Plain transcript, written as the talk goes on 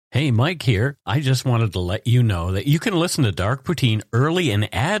Hey, Mike here. I just wanted to let you know that you can listen to Dark Poutine early and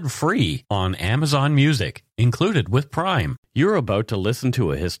ad-free on Amazon Music, included with Prime. You're about to listen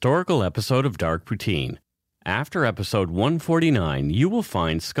to a historical episode of Dark Poutine. After episode 149, you will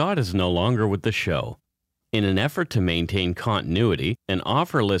find Scott is no longer with the show. In an effort to maintain continuity and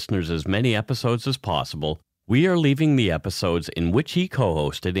offer listeners as many episodes as possible, we are leaving the episodes in which he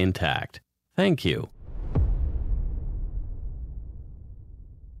co-hosted intact. Thank you.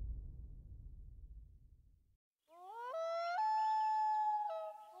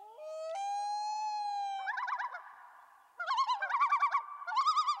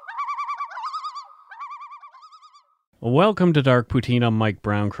 Welcome to Dark Poutine. I'm Mike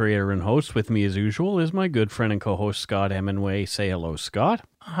Brown, creator and host. With me as usual is my good friend and co-host Scott Hemingway. Say hello, Scott.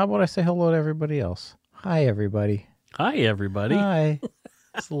 How about I say hello to everybody else? Hi, everybody. Hi, everybody. Hi.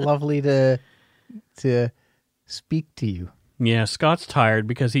 It's lovely to speak to you. Yeah, Scott's tired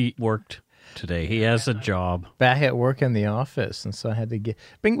because he worked today. He has a job. Back at work in the office, and so I had to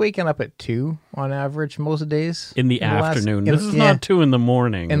been waking up at 2 on average most days. In the afternoon. This is not 2 in the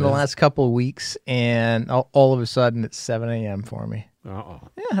morning. In the last couple of weeks, and all of a sudden it's 7 a.m. for me. Uh-oh.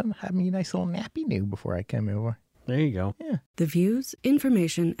 Yeah, I'm having a nice little nappy new before I came over. There you go. Yeah. The views,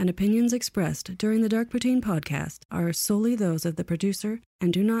 information, and opinions expressed during the Dark Poutine podcast are solely those of the producer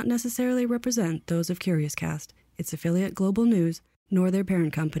and do not necessarily represent those of Curious Cast, its affiliate Global News, nor their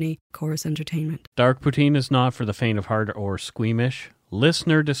parent company, Chorus Entertainment. Dark Poutine is not for the faint of heart or squeamish.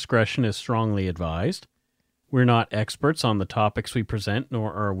 Listener discretion is strongly advised. We're not experts on the topics we present,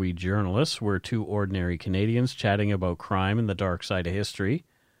 nor are we journalists. We're two ordinary Canadians chatting about crime and the dark side of history.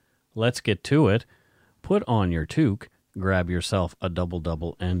 Let's get to it. Put on your toque, grab yourself a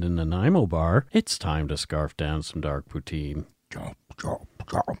double-double and an Nanaimo bar. It's time to scarf down some Dark Poutine. Chomp, chomp,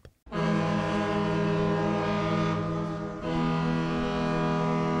 chomp.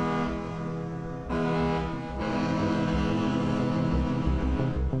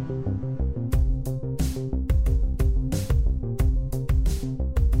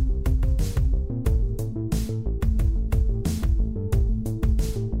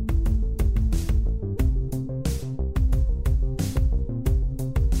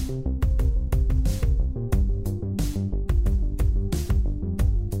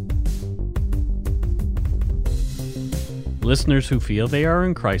 Listeners who feel they are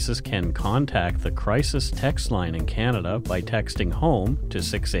in crisis can contact the Crisis Text Line in Canada by texting HOME to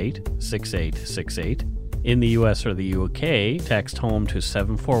 686868. In the US or the UK, text HOME to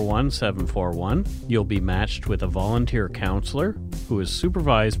 741-741. You'll be matched with a volunteer counselor who is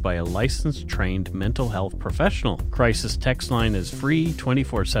supervised by a licensed trained mental health professional. Crisis Text Line is free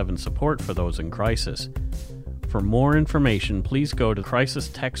 24/7 support for those in crisis. For more information, please go to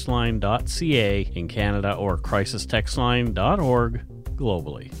crisistextline.ca in Canada or crisistextline.org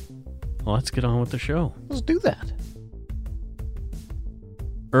globally. Well, let's get on with the show. Let's do that.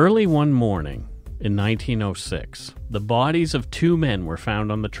 Early one morning in 1906, the bodies of two men were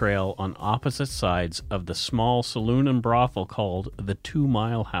found on the trail on opposite sides of the small saloon and brothel called the 2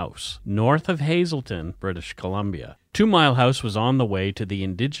 Mile House, north of Hazelton, British Columbia. 2 Mile House was on the way to the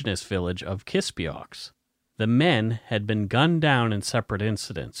indigenous village of Kispiox. The men had been gunned down in separate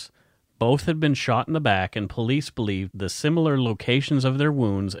incidents. Both had been shot in the back, and police believed the similar locations of their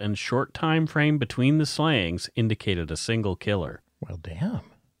wounds and short time frame between the slayings indicated a single killer. Well, damn.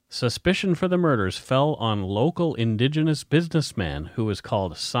 Suspicion for the murders fell on local indigenous businessman who was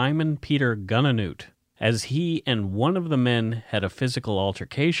called Simon Peter Gunnanoot. As he and one of the men had a physical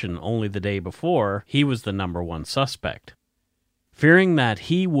altercation only the day before, he was the number one suspect. Fearing that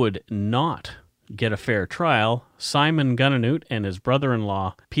he would not get a fair trial, Simon Gunnanoot and his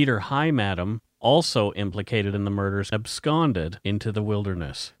brother-in-law, Peter Highmadam, also implicated in the murders, absconded into the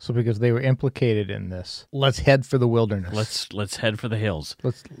wilderness. So because they were implicated in this, let's head for the wilderness. Let's head for the hills.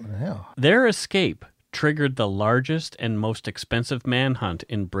 Yeah. Their escape triggered the largest and most expensive manhunt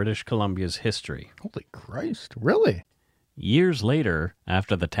in British Columbia's history. Holy Christ, really? Years later,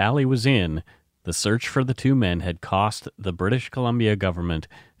 after the tally was in, the search for the two men had cost the British Columbia government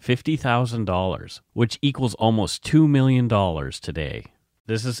 $50,000, which equals almost $2 million today.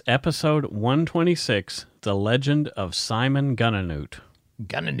 This is episode 126, The Legend of Simon Gunnanoot.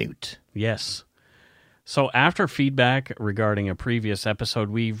 Gunnanoot. Yes. So after feedback regarding a previous episode,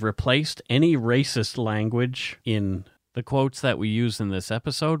 we've replaced any racist language in the quotes that we use in this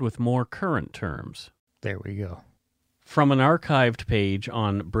episode with more current terms. There we go. From an archived page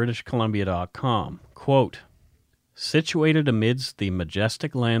on BritishColumbia.com, quote, situated amidst the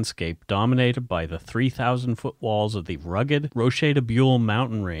majestic landscape dominated by the 3,000-foot walls of the rugged Rocher de Buell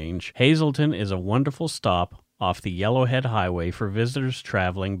mountain range, Hazelton is a wonderful stop off the Yellowhead Highway for visitors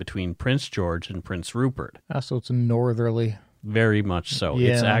traveling between Prince George and Prince Rupert. So it's northerly. Very much so.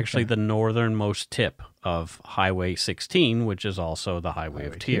 Yeah, It's actually okay. the northernmost tip of Highway 16, which is also the Highway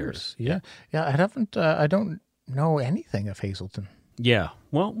of Tears. Yeah. I don't know anything of Hazelton. Yeah,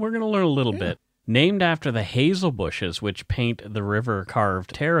 well, we're going to learn a little bit. Named after the hazel bushes which paint the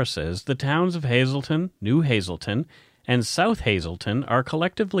river-carved terraces, the towns of Hazelton, New Hazelton, and South Hazelton are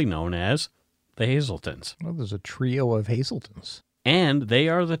collectively known as the Hazeltons. Well, there's a trio of Hazeltons. And they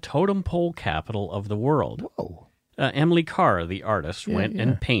are the totem pole capital of the world. Whoa. Emily Carr, the artist, went yeah.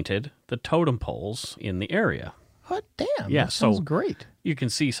 and painted the totem poles in the area. Hot damn. Yeah, that sounds so- great. You can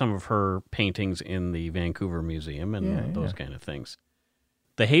see some of her paintings in the Vancouver Museum and those kind of things.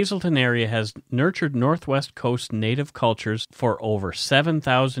 The Hazelton area has nurtured Northwest Coast native cultures for over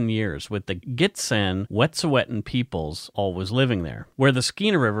 7,000 years, with the Gitxsan Wet'suwet'en peoples always living there, where the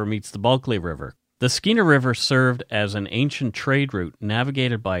Skeena River meets the Bulkley River. The Skeena River served as an ancient trade route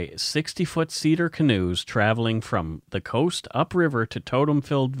navigated by 60-foot cedar canoes traveling from the coast upriver to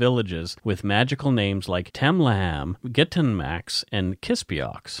totem-filled villages with magical names like Temlaham, Gittinmax, and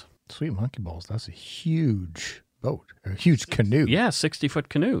Kispiox. Sweet monkey balls. That's a huge boat. A huge canoe. Yeah, 60-foot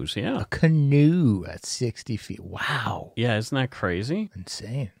canoes, yeah. A canoe at 60 feet. Wow. Yeah, isn't that crazy?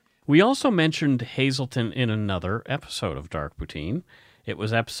 Insane. We also mentioned Hazelton in another episode of Dark Poutine. It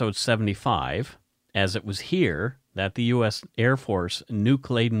was episode 75, as it was here that the U.S. Air Force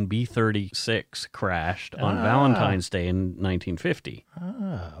nuke-laden B-36 crashed on Valentine's Day in 1950.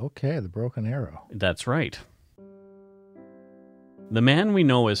 Okay. The Broken Arrow. That's right. The man we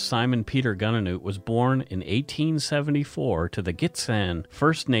know as Simon Peter Gunanoot was born in 1874 to the Gitxsan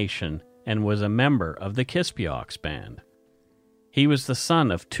First Nation and was a member of the Kispiox Band. He was the son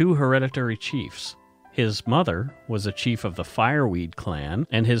of two hereditary chiefs. His mother was a chief of the Fireweed clan,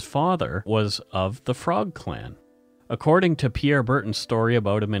 and his father was of the Frog clan. According to Pierre Burton's story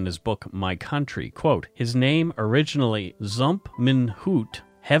about him in his book My Country, quote, his name originally Zump Min Hoot,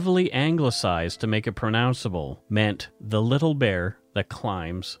 heavily anglicized to make it pronounceable, meant the little bear that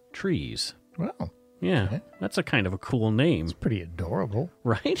climbs trees. Well, Yeah, okay. That's a kind of a cool name, It's pretty adorable.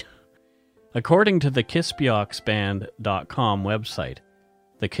 right? According to the KispioxBand.com website,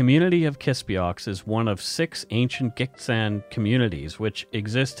 the community of Kispiox is one of 6 ancient Gitxsan communities which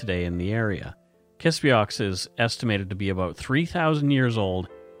exist today in the area. Kispiox is estimated to be about 3,000 years old,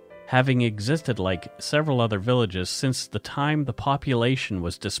 having existed like several other villages since the time the population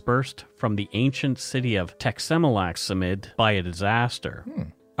was dispersed from the ancient city of Texemalaxamid by a disaster.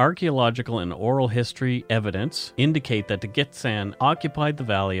 Archaeological and oral history evidence indicate that the Gitxsan occupied the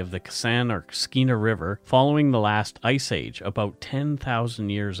valley of the Ksan or Skeena River following the last ice age about 10,000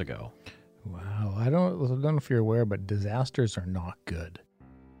 years ago. Wow. I don't know if you're aware, but disasters are not good.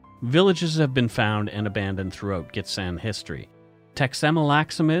 Villages have been found and abandoned throughout Gitxsan history.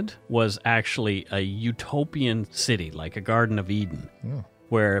 Texemalaxamid was actually a utopian city, like a Garden of Eden,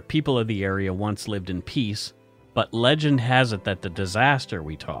 where people of the area once lived in peace, but legend has it that the disaster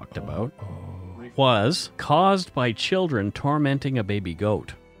we talked about was caused by children tormenting a baby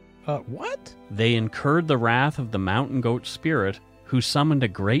goat. What? They incurred the wrath of the mountain goat spirit, who summoned a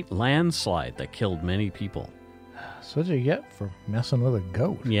great landslide that killed many people. That's what you get for messing with a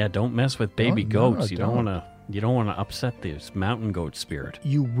goat. Yeah, don't mess with baby No, goats. You don't don't. want to. You don't want to upset this mountain goat spirit.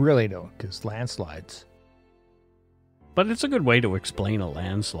 You really don't, because landslides. But it's a good way to explain a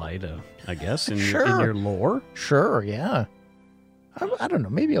landslide, I guess, in Sure. your lore. Sure, yeah. I don't know.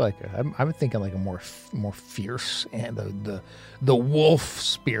 Maybe like I'm thinking like a more fierce and the wolf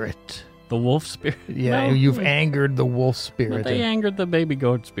spirit. The wolf spirit. Yeah, No, you've angered the wolf but spirit. they angered the baby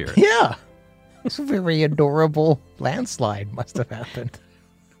goat spirit. Yeah, it's a very adorable landslide must have happened.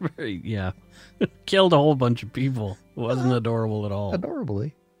 Very, yeah. Killed a whole bunch of people. It wasn't adorable at all.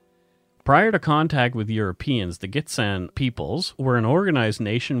 Adorably. Prior to contact with Europeans, the Gitxsan peoples were an organized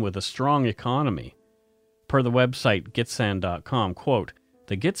nation with a strong economy. Per the website Gitxsan.com, quote,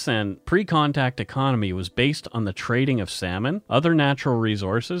 the Gitxsan pre-contact economy was based on the trading of salmon, other natural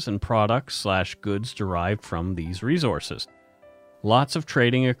resources, and products/goods derived from these resources. Lots of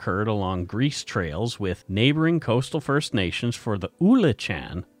trading occurred along grease trails with neighboring coastal First Nations for the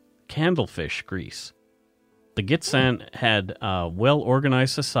Ulichan candlefish grease. The Gitxsan had a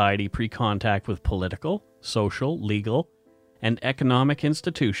well-organized society pre-contact with political, social, legal, and economic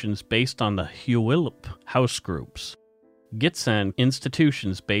institutions based on the Huilip house groups. Gitxsan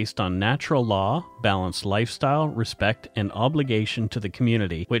institutions based on natural law, balanced lifestyle, respect, and obligation to the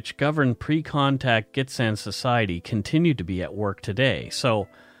community, which governed pre-contact Gitxsan society, continue to be at work today. So,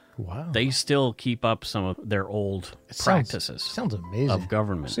 Wow. They still keep up some of their old practices Sounds amazing. of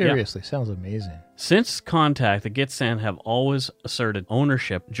government. Seriously, sounds amazing. Since contact, the Gitxsan have always asserted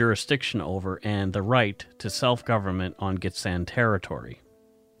ownership, jurisdiction over, and the right to self-government on Gitxsan territory.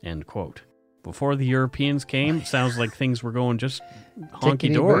 End quote. Before the Europeans came, sounds like things were going just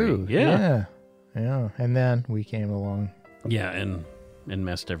honky-dory. Yeah. And then we came along. Yeah, and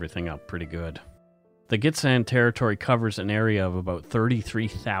messed everything up pretty good. The Gitxsan territory covers an area of about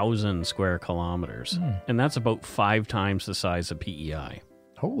 33,000 square kilometers, and that's about 5 times the size of PEI.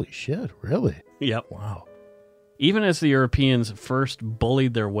 Holy shit, really? Yep. Wow. Even as the Europeans first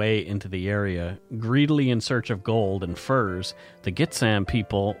bullied their way into the area, greedily in search of gold and furs, the Gitxsan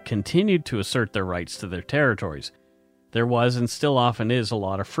people continued to assert their rights to their territories. There was, and still often is, a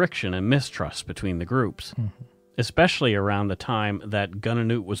lot of friction and mistrust between the groups, especially around the time that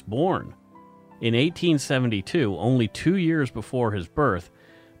Gunanut was born. In 1872, only 2 years before his birth,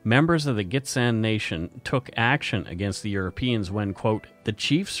 members of the Gitxsan nation took action against the Europeans when, quote, the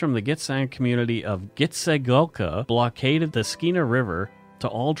chiefs from the Gitxsan community of Gitsegulka blockaded the Skeena River to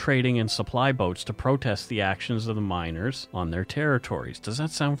all trading and supply boats to protest the actions of the miners on their territories. Does that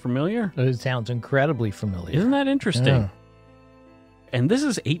sound familiar? It sounds incredibly familiar. Isn't that interesting? Yeah. And this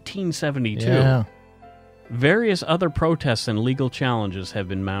is 1872. Yeah. Various other protests and legal challenges have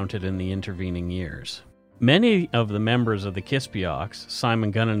been mounted in the intervening years. Many of the members of the Kispioks,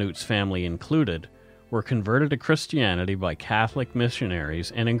 Simon Gunanut's family included, were converted to Christianity by Catholic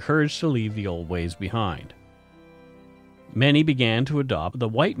missionaries and encouraged to leave the old ways behind. Many began to adopt the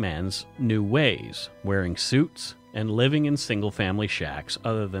white man's new ways, wearing suits and living in single-family shacks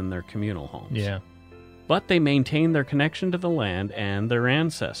other than their communal homes. Yeah. But they maintained their connection to the land and their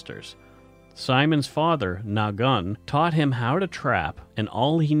ancestors. Simon's father, Nagun, taught him how to trap and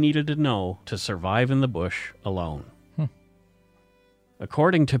all he needed to know to survive in the bush alone.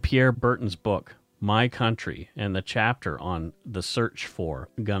 According to Pierre Burton's book, My Country, and the chapter on the search for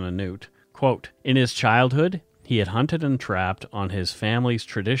Gunanut, quote, in his childhood, he had hunted and trapped on his family's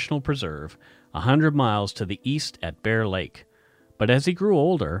traditional preserve 100 miles to the east at Bear Lake. But as he grew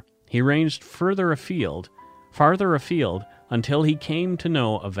older, he ranged farther afield, until he came to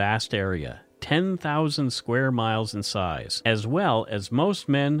know a vast area, 10,000 square miles in size, as well as most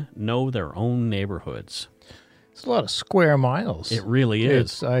men know their own neighborhoods. It's a lot of square miles. It really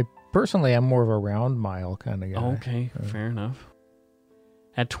is. I personally am more of a round mile kind of guy. Okay, fair enough.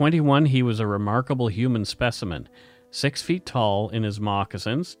 At 21, he was a remarkable human specimen. 6 feet tall in his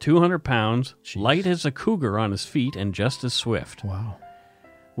moccasins, 200 pounds, light as a cougar on his feet, and just as swift. Wow.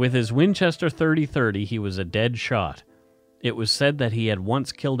 With his Winchester .30-30, he was a dead shot. It was said that he had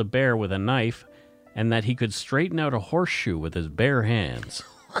once killed a bear with a knife and that he could straighten out a horseshoe with his bare hands.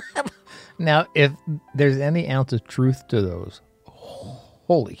 Now, if there's any ounce of truth to those,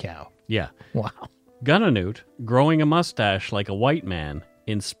 holy cow. Yeah. Wow. Gunanut, growing a mustache like a white man,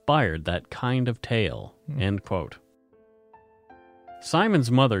 inspired that kind of tale. End quote. Simon's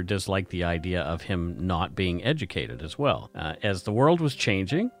mother disliked the idea of him not being educated as well. As the world was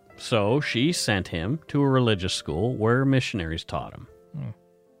changing, so she sent him to a religious school where missionaries taught him.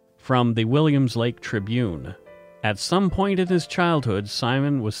 From the Williams Lake Tribune, at some point in his childhood,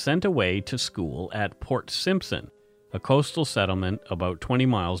 Simon was sent away to school at Port Simpson, a coastal settlement about 20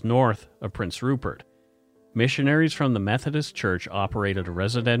 miles north of Prince Rupert. Missionaries from the Methodist Church operated a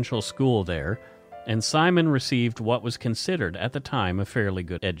residential school there, and Simon received what was considered at the time a fairly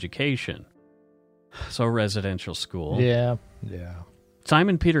good education. So, residential school. Yeah.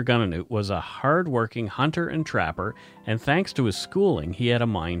 Simon Peter Gunanut was a hard-working hunter and trapper, and thanks to his schooling, he had a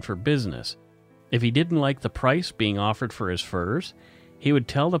mind for business. If he didn't like the price being offered for his furs, he would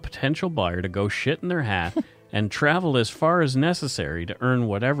tell the potential buyer to go shit in their hat and travel as far as necessary to earn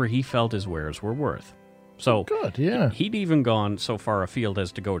whatever he felt his wares were worth. So, Good, yeah. he'd even gone so far afield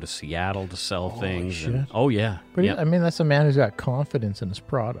as to go to Seattle to sell things. shit. And, oh, yeah. But Yep. I mean, that's a man who's got confidence in his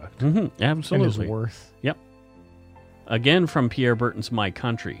product and Absolutely. his worth. Yep. Again from Pierre Burton's My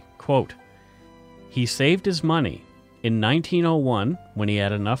Country, quote, he saved his money. In 1901, when he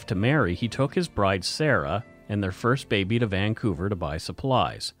had enough to marry, he took his bride Sarah and their first baby to Vancouver to buy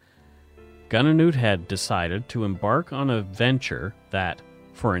supplies. Gunanut had decided to embark on a venture that,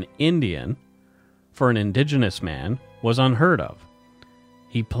 for an indigenous man, was unheard of.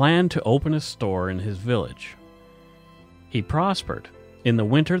 He planned to open a store in his village. He prospered. In the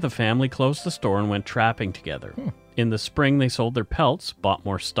winter, the family closed the store and went trapping together. In the spring, they sold their pelts, bought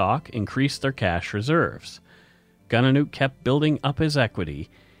more stock, increased their cash reserves. Gunanut kept building up his equity.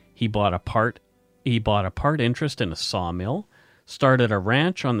 He bought a part interest in a sawmill, started a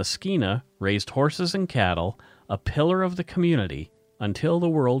ranch on the Skeena, raised horses and cattle, a pillar of the community, until the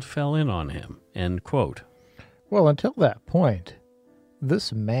world fell in on him, end quote. Well, until that point,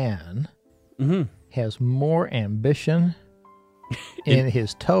 this man has more ambition in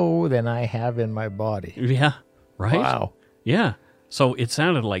his toe than I have in my body. Yeah, right? Wow. Yeah. So it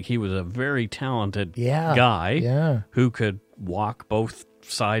sounded like he was a very talented guy who could walk both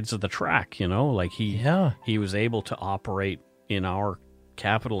sides of the track, like he was able to operate in our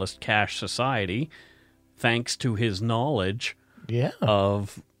capitalist cash society thanks to his knowledge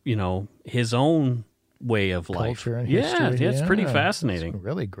of, his own way of life. Culture and history. It's pretty fascinating. It's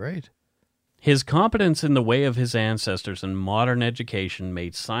really great. His competence in the way of his ancestors and modern education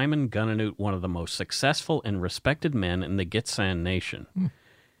made Simon Gunanoot one of the most successful and respected men in the Gitxsan nation.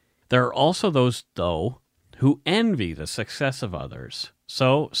 There are also those, though, who envy the success of others.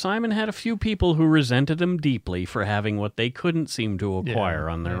 So Simon had a few people who resented him deeply for having what they couldn't seem to acquire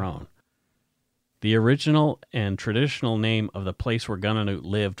on their own. The original and traditional name of the place where Gunanoot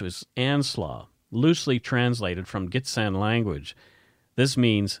lived was Anslaw, loosely translated from Gitxsan language. This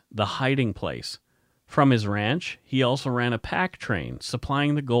means the hiding place. From his ranch, he also ran a pack train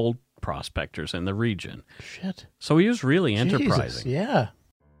supplying the gold prospectors in the region. Shit. So he was really Jesus, enterprising. Yeah.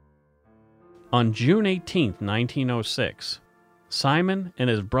 On June 18th, 1906, Simon and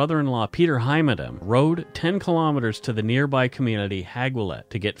his brother-in-law Peter Heimadam rode 10 kilometers to the nearby community Haguelet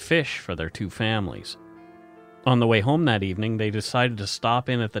to get fish for their two families. On the way home that evening, they decided to stop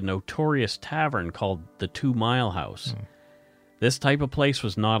in at the notorious tavern called the 2 Mile House. This type of place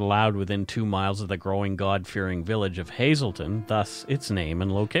was not allowed within 2 miles of the growing God-fearing village of Hazelton, thus its name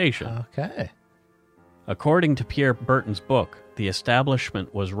and location. Okay. According to Pierre Burton's book, the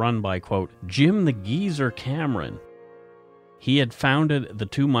establishment was run by, quote, Jim the Geezer Cameron. He had founded the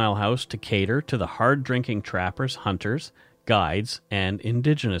 2 Mile House to cater to the hard-drinking trappers, hunters, guides, and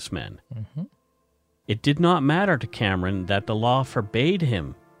indigenous men. It did not matter to Cameron that the law forbade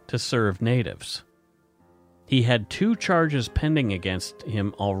him to serve natives. He had 2 charges pending against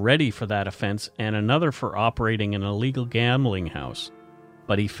him already for that offense and another for operating an illegal gambling house,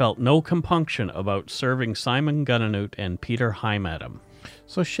 but he felt no compunction about serving Simon Gunanoot and Peter Heimadam.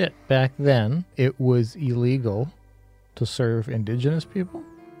 So shit, back then it was illegal to serve indigenous people?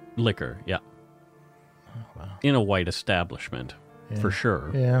 Liquor, yeah. Oh, wow. In a white establishment, for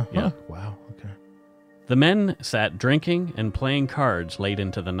sure. Yeah. Yeah. Huh. Wow, okay. The men sat drinking and playing cards late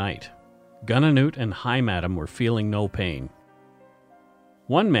into the night. Gunanoot and Heimadam were feeling no pain.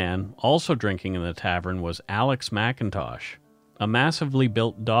 One man, also drinking in the tavern, was Alex McIntosh, a massively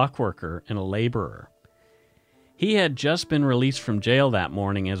built dock worker and a laborer. He had just been released from jail that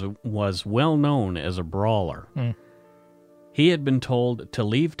morning as was well known as a brawler. He had been told to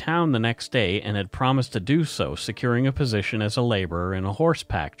leave town the next day and had promised to do so, securing a position as a laborer in a horse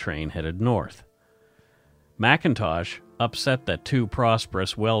pack train headed north. McIntosh, upset that 2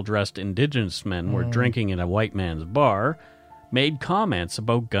 prosperous, well-dressed indigenous men were drinking in a white man's bar, made comments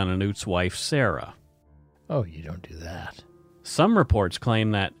about Gunanoot's wife, Sarah. Oh, you don't do that. Some reports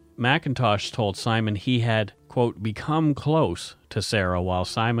claim that McIntosh told Simon he had, quote, become close to Sarah while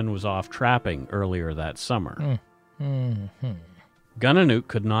Simon was off trapping earlier that summer. Gunanoot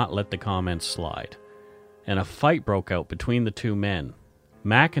could not let the comments slide, and a fight broke out between the 2 men.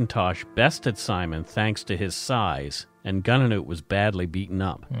 McIntosh bested Simon thanks to his size, and Gunanoot was badly beaten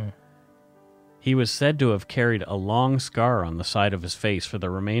up. He was said to have carried a long scar on the side of his face for the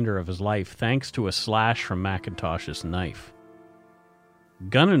remainder of his life thanks to a slash from McIntosh's knife.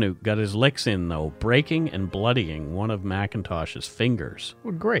 Gunanoot got his licks in, though, breaking and bloodying one of McIntosh's fingers.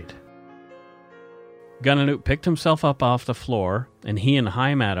 Well, great. Gunanoot picked himself up off the floor, and he and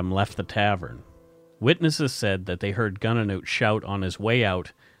Heimadam left the tavern. Witnesses said that they heard Gunanoot shout on his way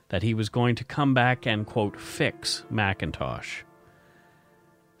out that he was going to come back and, quote, fix McIntosh.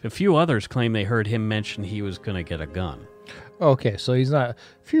 A few others claim they heard him mention he was going to get a gun. Okay, so he's not...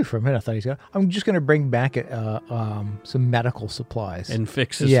 Phew, for a minute I thought he's going to... I'm just going to bring back some medical supplies. And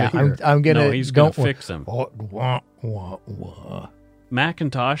fix his finger. I'm going to... No, he's going to fix him.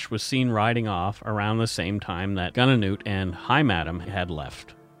 McIntosh was seen riding off around the same time that Gunanoot and Heimadam had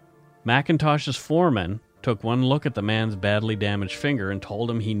left. McIntosh's foreman took one look at the man's badly damaged finger and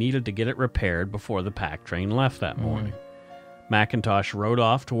told him he needed to get it repaired before the pack train left that morning. McIntosh rode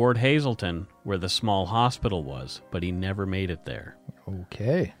off toward Hazelton, where the small hospital was, but he never made it there.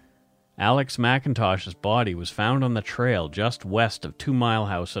 Okay. Alex McIntosh's body was found on the trail just west of 2 Mile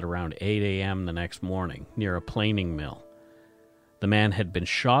House at around 8 a.m. the next morning, near a planing mill. The man had been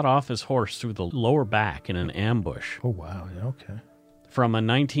shot off his horse through the lower back in an ambush. Oh, wow. Okay. From a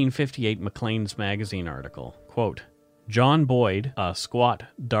 1958 Maclean's magazine article, quote, John Boyd, a squat,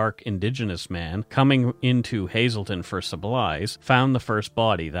 dark indigenous man coming into Hazelton for supplies, found the first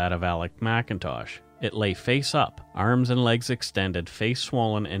body, that of Alec McIntosh. It lay face up, arms and legs extended, face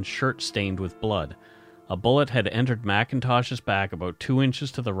swollen, and shirt stained with blood. A bullet had entered McIntosh's back about 2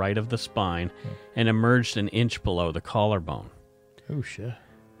 inches to the right of the spine and emerged an inch below the collarbone. Oh, shit.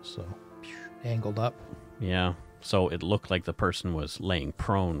 So, angled up. Yeah, so it looked like the person was laying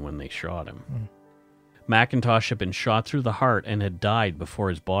prone when they shot him. McIntosh had been shot through the heart and had died before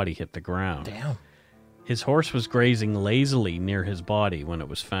his body hit the ground. Damn. His horse was grazing lazily near his body when it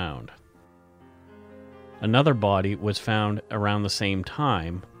was found. Another body was found around the same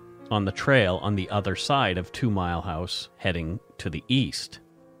time on the trail on the other side of 2 Mile House, heading to the east.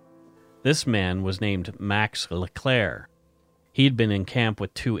 This man was named Max Leclerc. He'd been in camp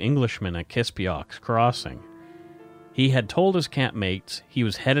with 2 Englishmen at Kispiox Crossing. He had told his campmates he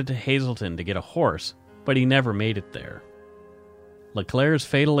was headed to Hazelton to get a horse, but he never made it there. Leclerc's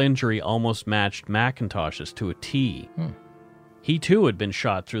fatal injury almost matched McIntosh's to a T. He too had been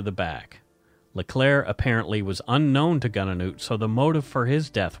shot through the back. Leclerc apparently was unknown to Gunanoot, so the motive for his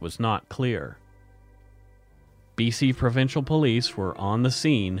death was not clear. BC Provincial Police were on the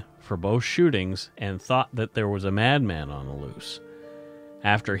scene for both shootings and thought that there was a madman on the loose.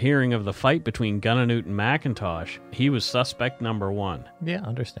 After hearing of the fight between Gunanoot and McIntosh, he was suspect number 1. Yeah,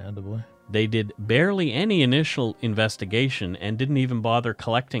 understandably. They did barely any initial investigation and didn't even bother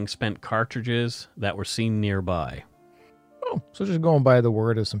collecting spent cartridges that were seen nearby. Oh, so just going by the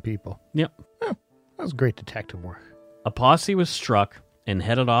word of some people. Yep. Oh, that was great detective work. A posse was struck and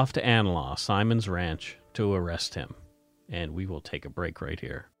headed off to Anlaw, Simon's ranch, to arrest him. And we will take a break right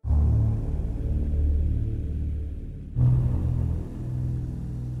here.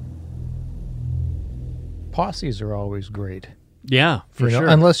 Posses are always great. Yeah, for sure.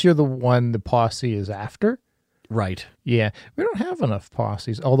 Unless you're the one the posse is after. Right. Yeah, we don't have enough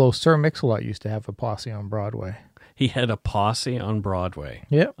posses, although Sir Mix-a-Lot used to have a posse on Broadway. He had a posse on Broadway.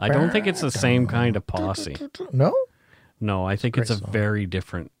 Yep. I don't think it's the same kind of posse. No? No, I think it's a song. very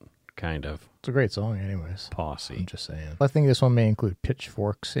different kind of It's a great song anyways. posse. I'm just saying. I think this one may include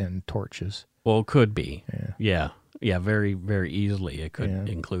pitchforks and torches. Well, it could be. Yeah. Yeah, very, very easily it could Yeah.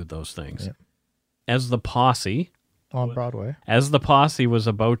 include those things. Yeah. As the posse was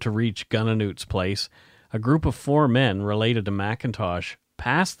about to reach Gunanoot's place, a group of 4 men related to McIntosh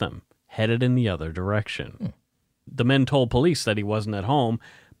passed them, headed in the other direction. The men told police that he wasn't at home,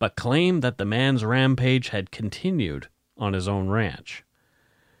 but claimed that the man's rampage had continued on his own ranch.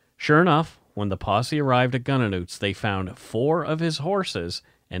 Sure enough, when the posse arrived at Gunanoot's, they found 4 of his horses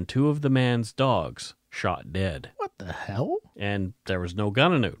and 2 of the man's dogs shot dead. What the hell? And there was no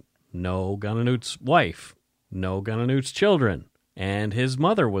Gunanoot, no Gunanoot's wife, no Gunanoot's children, and his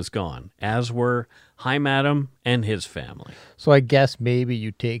mother was gone, as were Hi Madam and his family. So I guess maybe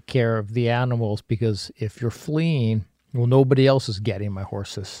you take care of the animals because if you're fleeing, well, nobody else is getting my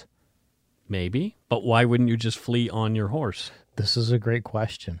horses. Maybe, but why wouldn't you just flee on your horse? This is a great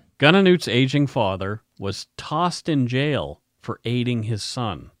question. Gunanoot's aging father was tossed in jail for aiding his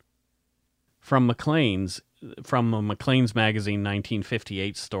son. From a Maclean's magazine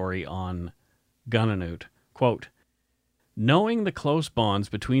 1958 story on Gunanoot, quote, knowing the close bonds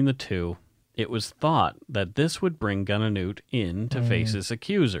between the two, it was thought that this would bring Gunanoot in to face his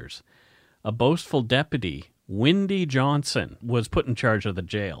accusers. A boastful deputy, Windy Johnson, was put in charge of the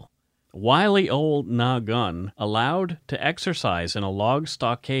jail. Wily old Na Gun, allowed to exercise in a log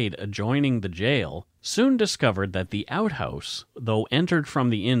stockade adjoining the jail, soon discovered that the outhouse, though entered from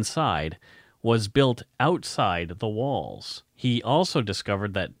the inside, was built outside the walls. He also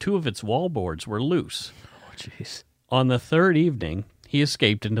discovered that 2 of its wallboards were loose. Oh, jeez. On the 3rd evening, he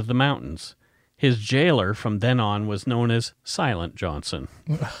escaped into the mountains. His jailer from then on was known as Silent Johnson.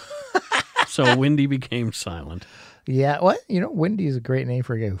 So Windy became silent. Yeah, what? Windy is a great name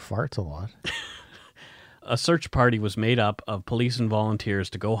for a guy who farts a lot. A search party was made up of police and volunteers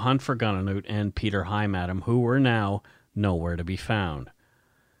to go hunt for Gunanoot and Peter Hi Madam, who were now nowhere to be found.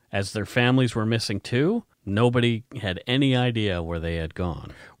 As their families were missing too, nobody had any idea where they had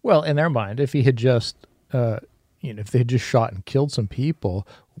gone. Well, in their mind, if he had just, if they had just shot and killed some people,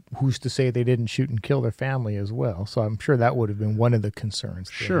 who's to say they didn't shoot and kill their family as well? So I'm sure that would have been one of the concerns.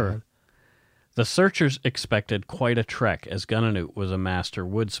 Sure. The searchers expected quite a trek, as Gunanoot was a master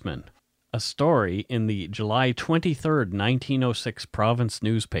woodsman. A story in the July 23rd, 1906 Province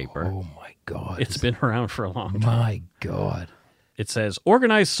newspaper. Oh, my God. It's been around for a long time. My God. It says,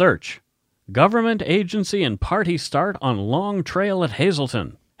 organized search. Government agency and party start on long trail at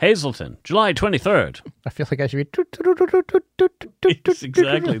Hazelton. Hazelton, July 23rd. I feel like I should be...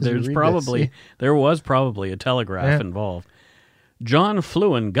 Exactly. There was probably a telegraph involved. John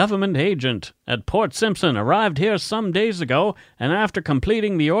Fluin, government agent at Port Simpson, arrived here some days ago, and after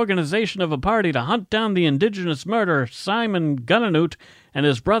completing the organization of a party to hunt down the indigenous murderer Simon Gunanoot and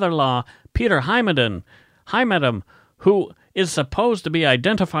his brother-in-law Peter Hymadum, who is supposed to be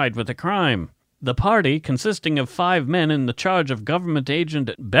identified with the crime. The party, consisting of 5 men in the charge of government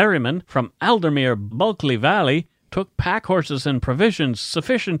agent Berryman from Aldermere, Bulkley Valley, took pack horses and provisions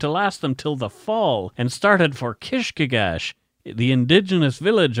sufficient to last them till the fall, and started for Kishkigash, the indigenous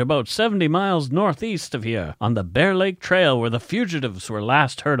village about 70 miles northeast of here, on the Bear Lake Trail where the fugitives were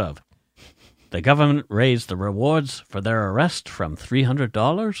last heard of. The government raised the rewards for their arrest from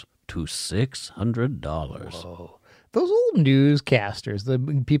 $300 to $600. Whoa. Those old newscasters,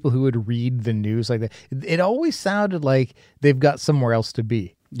 the people who would read the news like that, it always sounded like they've got somewhere else to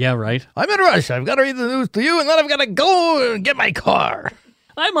be. Yeah, right. I'm in a rush. I've got to read the news to you, and then I've got to go and get my car.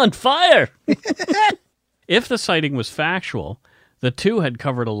 I'm on fire. If the sighting was factual, the two had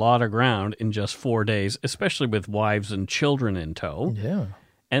covered a lot of ground in just 4 days, especially with wives and children in tow. Yeah.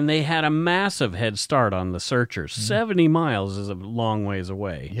 And they had a massive head start on the searchers. 70 miles is a long ways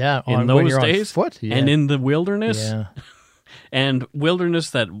away. Yeah, in those days, on foot, yeah. And in the wilderness, yeah. And wilderness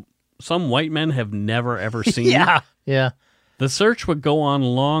that some white men have never, ever seen. Yeah. The search would go on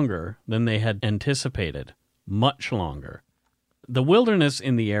longer than they had anticipated, much longer. The wilderness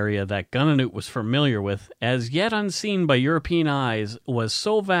in the area that Gunanoot was familiar with, as yet unseen by European eyes, was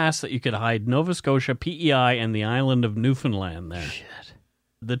so vast that you could hide Nova Scotia, PEI, and the island of Newfoundland there. Shit.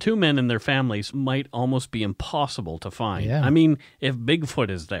 The 2 men and their families might almost be impossible to find. Yeah. I mean, if Bigfoot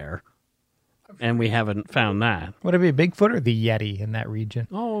is there, and we haven't found that. Would it be Bigfoot or the Yeti in that region?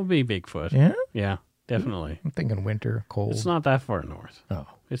 Oh, it would be Bigfoot. Yeah? Yeah, definitely. I'm thinking winter, cold. It's not that far north. Oh.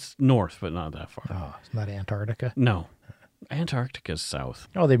 It's north, but not that far. Oh, it's not Antarctica? No. Antarctica's south.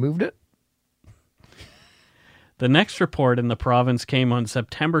 Oh, they moved it? The next report in the province came on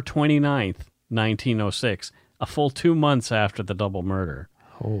September 29th, 1906, a full 2 months after the double murder.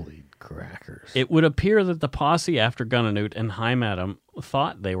 Holy crackers. It would appear that the posse after Gunanoot and Hymadum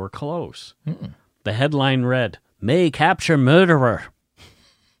thought they were close. The headline read, "May capture murderer."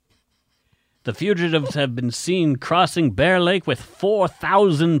 The fugitives have been seen crossing Bear Lake with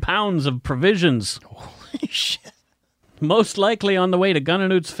 4,000 pounds of provisions. Holy shit. Most likely on the way to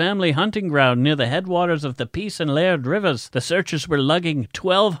Gunanoot's family hunting ground near the headwaters of the Peace and Laird rivers. The searchers were lugging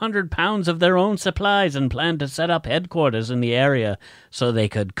 1,200 pounds of their own supplies and planned to set up headquarters in the area so they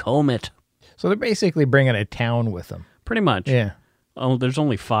could comb it. So they're basically bringing a town with them. Pretty much. Yeah. Oh, there's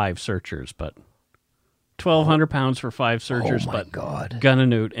only 5 searchers, but 1,200 pounds for 5 searchers. Oh, my God.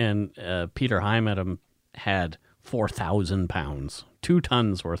 Gunanoot and Peter Hymadum had 4,000 pounds, 2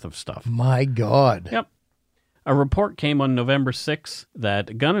 tons worth of stuff. My God. Yep. A report came on November 6th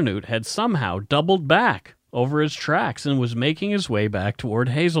that Gunanoot had somehow doubled back over his tracks and was making his way back toward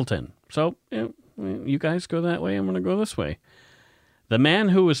Hazelton. So, you guys go that way, I'm going to go this way. The man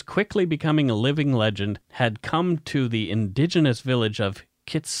who was quickly becoming a living legend had come to the indigenous village of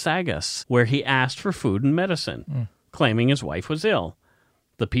Kitsagas, where he asked for food and medicine, claiming his wife was ill.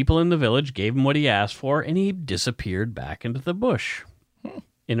 The people in the village gave him what he asked for, and he disappeared back into the bush.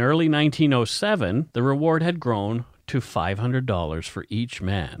 In early 1907, the reward had grown to $500 for each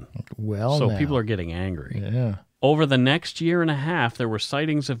man. Well, so now. people are getting angry. Yeah. Over the next year and a half, there were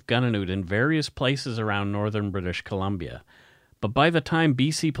sightings of Gunanoot in various places around northern British Columbia. But by the time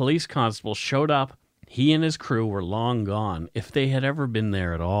BC police constables showed up, he and his crew were long gone, if they had ever been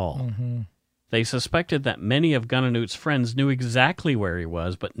there at all. They suspected that many of Gunanoot's friends knew exactly where he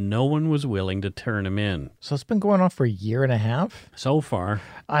was, but no one was willing to turn him in. So it's been going on for a year and a half? So far.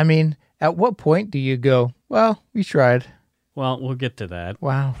 I mean, at what point do you go, well, we tried? Well, we'll get to that.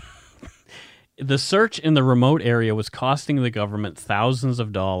 Wow. The search in the remote area was costing the government thousands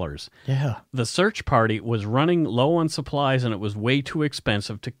of dollars. Yeah. The search party was running low on supplies, and it was way too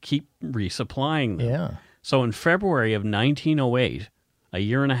expensive to keep resupplying them. Yeah. So in February of 1908, a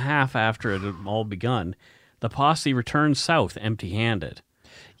year and a half after it had all begun, the posse returned south empty-handed.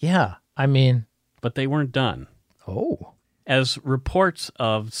 Yeah. I mean... But they weren't done. Oh. As reports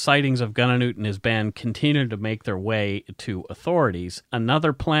of sightings of Gunanoot and his band continued to make their way to authorities,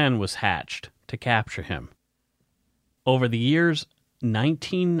 another plan was hatched to capture him. Over the years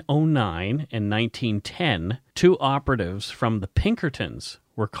 1909 and 1910, 2 operatives from the Pinkertons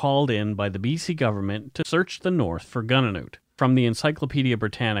were called in by the BC government to search the north for Gunanoot. From the Encyclopedia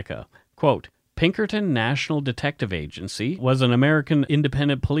Britannica, quote, Pinkerton National Detective Agency was an American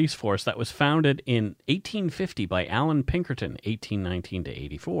independent police force that was founded in 1850 by Alan Pinkerton, 1819 to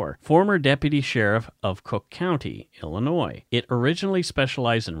 84, former deputy sheriff of Cook County, Illinois. It originally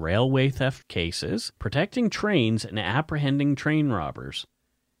specialized in railway theft cases, protecting trains, and apprehending train robbers.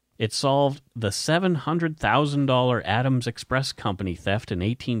 It solved the $700,000 Adams Express Company theft in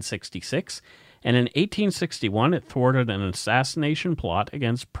 1866, and in 1861 it thwarted an assassination plot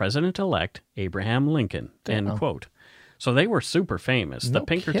against President-elect Abraham Lincoln. End quote. So they were super famous. No the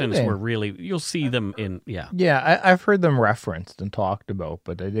Pinkertons kidding. were really, you'll see them in, Yeah, I've heard them referenced and talked about,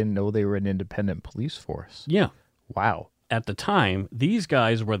 but I didn't know they were an independent police force. Yeah. Wow. At the time, these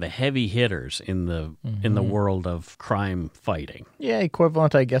guys were the heavy hitters in the world of crime fighting. Yeah,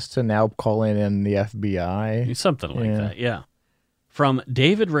 equivalent, I guess, to now calling in the FBI. Something like that, yeah. From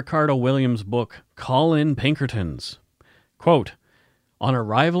David Ricardo Williams' book, Call in Pinkertons. Quote, on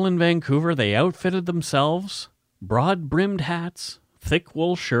arrival in Vancouver, they outfitted themselves, broad-brimmed hats, thick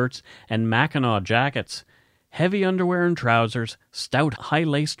wool shirts, and Mackinaw jackets, heavy underwear and trousers, stout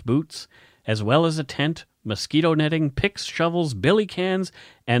high-laced boots, as well as a tent, mosquito netting, picks, shovels, billy cans,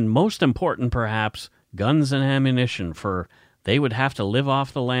 and most important, perhaps, guns and ammunition, for they would have to live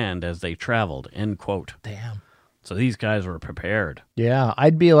off the land as they traveled, end quote. Damn. So these guys were prepared. Yeah,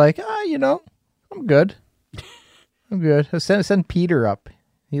 I'd be like, I'm good. I'm good. Send Peter up.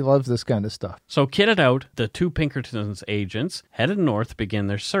 He loves this kind of stuff. So kitted out, the two Pinkertons agents headed north to begin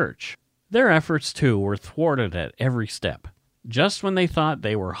their search. Their efforts, too, were thwarted at every step. Just when they thought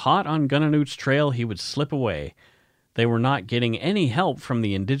they were hot on Gunanoot's trail, he would slip away. They were not getting any help from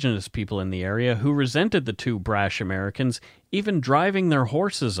the indigenous people in the area, who resented the two brash Americans, even driving their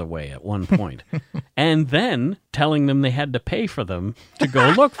horses away at one point, and then telling them they had to pay for them to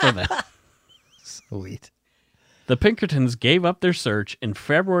go look for them. Sweet. The Pinkertons gave up their search in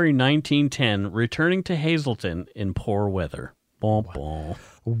February 1910, returning to Hazleton in poor weather. Bon, bon.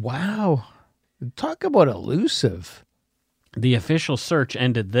 Wow. Talk about elusive. The official search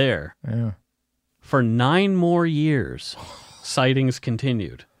ended there. Yeah. For 9 more years, sightings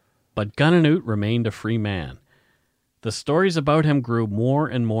continued, but Gunanoot remained a free man. The stories about him grew more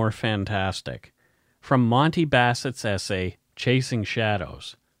and more fantastic. From Monty Bassett's essay, Chasing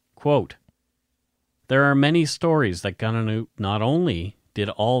Shadows, quote, there are many stories that Gunanoot not only did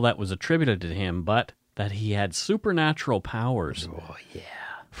all that was attributed to him, but that he had supernatural powers. Oh, yeah.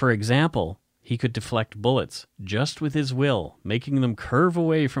 For example, he could deflect bullets just with his will, making them curve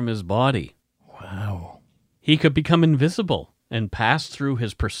away from his body. Wow. He could become invisible and pass through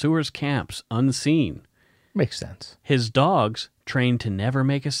his pursuers' camps unseen. Makes sense. His dogs trained to never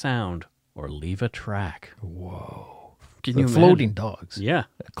make a sound or leave a track. Whoa. Can The you floating imagine? dogs. Yeah.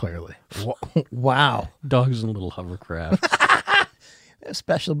 Clearly. Wow. Dogs in little hovercraft.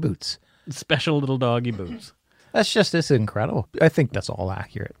 Special boots. Special little doggy boots. It's incredible. I think that's all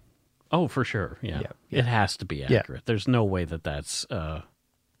accurate. Oh, for sure. Yeah. Yeah. It has to be accurate. There's no way that that's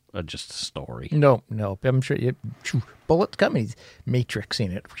just a story. No. I'm sure bullets coming. He's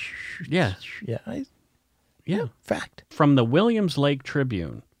matrixing it. Yeah. Yeah. Fact. From the Williams Lake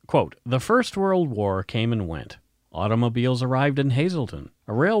Tribune, quote, the First World War came and went. Automobiles arrived in Hazleton.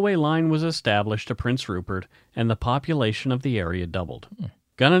 A railway line was established to Prince Rupert, and the population of the area doubled.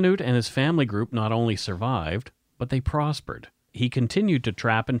 Gunanoot and his family group not only survived, but they prospered. He continued to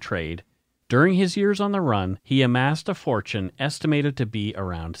trap and trade. During his years on the run, he amassed a fortune estimated to be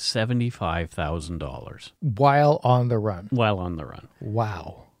around $75,000. While on the run. While on the run.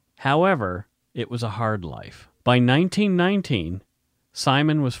 Wow. However, it was a hard life. By 1919,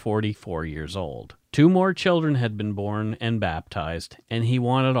 Simon was 44 years old. 2 more children had been born and baptized, and he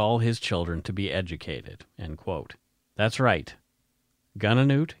wanted all his children to be educated. End quote. That's right.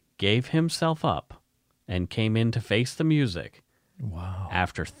 Gunanoot gave himself up and came in to face the music. Wow.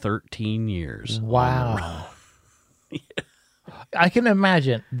 After 13 years. Wow. I can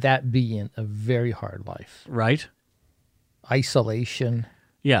imagine that being a very hard life. Right? Isolation.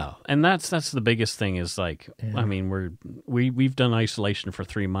 Yeah, and that's the biggest thing is like, I mean, we've done isolation for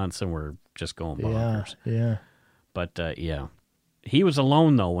 3 months and we're just going bonkers. Yeah. But yeah, he was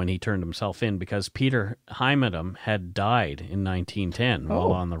alone though when he turned himself in because Peter Hymadum had died in 1910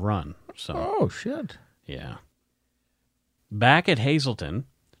 while on the run. So Oh, shit. yeah. Back at Hazleton,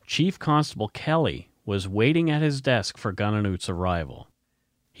 Chief Constable Kelly was waiting at his desk for Gunanoot's arrival.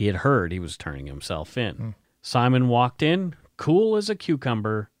 He had heard he was turning himself in. Simon walked in, cool as a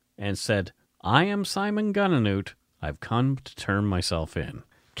cucumber, and said, I am Simon Gunanoot. I've come to turn myself in.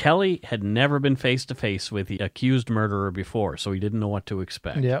 Kelly had never been face-to-face with the accused murderer before, so he didn't know what to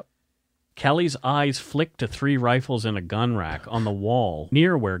expect. Yep. Kelly's eyes flicked to 3 rifles in a gun rack on the wall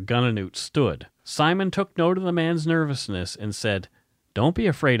near where Gunanoot stood. Simon took note of the man's nervousness and said, "Don't be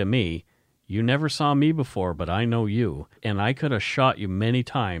afraid of me. You never saw me before, but I know you, and I could have shot you many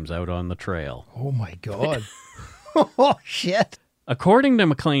times out on the trail." Oh, my God. Oh, shit. According to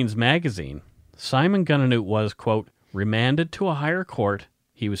Maclean's magazine, Simon Gunanoot was, quote, remanded to a higher court.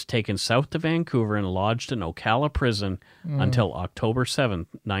 He was taken south to Vancouver and lodged in Ocala prison until October 7th,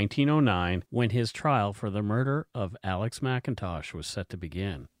 1909, when his trial for the murder of Alex McIntosh was set to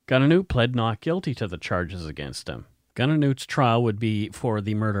begin. Gunanoot pled not guilty to the charges against him. Gunanoot's trial would be for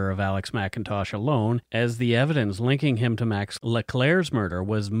the murder of Alex McIntosh alone, as the evidence linking him to Max Leclerc's murder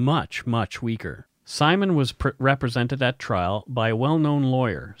was much, much weaker. Simon was represented at trial by a well-known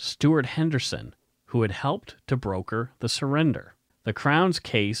lawyer, Stuart Henderson, who had helped to broker the surrender. The Crown's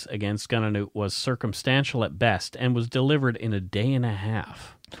case against Gunanoot was circumstantial at best and was delivered in a day and a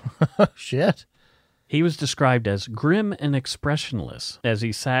half. Shit. He was described as grim and expressionless as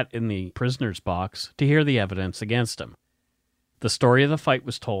he sat in the prisoner's box to hear the evidence against him. The story of the fight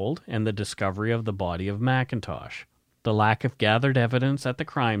was told and the discovery of the body of McIntosh. The lack of gathered evidence at the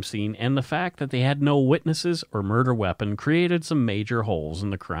crime scene and the fact that they had no witnesses or murder weapon created some major holes in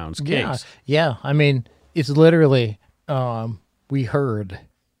the Crown's case. Yeah. I mean, it's literally, we heard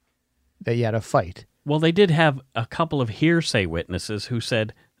that you had a fight. Well, they did have a couple of hearsay witnesses who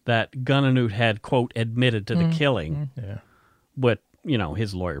said that Gunanoot had, quote, admitted to the killing. Yeah. But,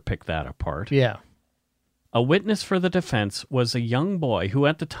 his lawyer picked that apart. Yeah. A witness for the defense was a young boy who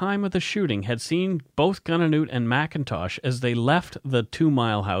at the time of the shooting had seen both Gunanoot and McIntosh as they left the 2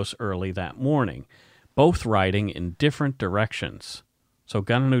 Mile House early that morning, both riding in different directions. So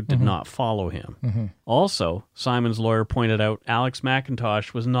Gunanoot did not follow him. Also, Simon's lawyer pointed out Alex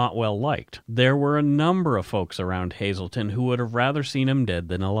McIntosh was not well liked. There were a number of folks around Hazelton who would have rather seen him dead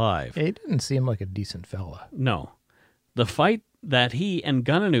than alive. He didn't seem like a decent fella. No. The fight that he and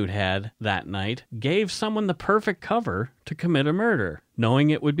Gunanoot had that night gave someone the perfect cover to commit a murder, knowing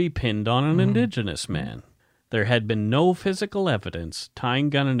it would be pinned on an Indigenous man. There had been no physical evidence tying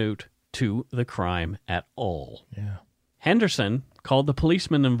Gunanoot to the crime at all. Yeah. Henderson called the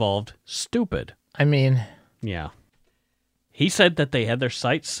policeman involved stupid. I mean... Yeah. He said that they had their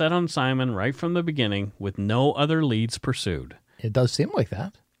sights set on Simon right from the beginning with no other leads pursued. It does seem like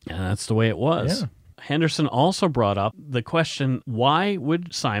that. And that's the way it was. Yeah. Henderson also brought up the question, why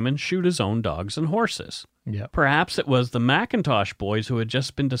would Simon shoot his own dogs and horses? Yeah. Perhaps it was the McIntosh boys who had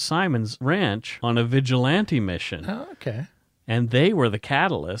just been to Simon's ranch on a vigilante mission. Oh, okay. And they were the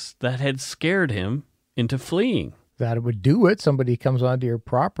catalyst that had scared him into fleeing. That would do it. Somebody comes onto your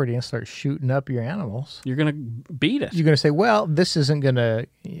property and starts shooting up your animals. You're going to beat it. You're going to say, well, this isn't going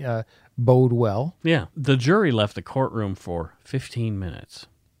to bode well. Yeah. The jury left the courtroom for 15 minutes.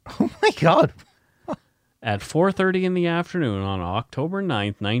 Oh, my God. At 4:30 in the afternoon on October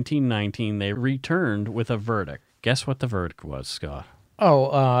 9th, 1919, they returned with a verdict. Guess what the verdict was, Scott?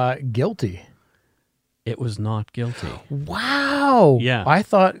 Oh, guilty. It was not guilty. Wow. Yeah. I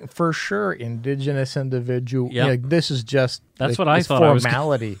thought for sure Indigenous individual. Yeah. This is just That's what I thought.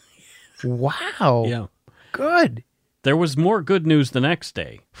 Formality. Wow. Yeah. Good. There was more good news the next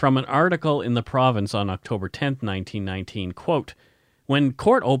day. From an article in the Province on October 10th, 1919, quote, when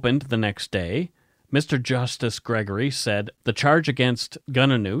court opened the next day, Mr. Justice Gregory said the charge against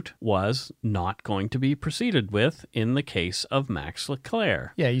Gunanoot was not going to be proceeded with in the case of Max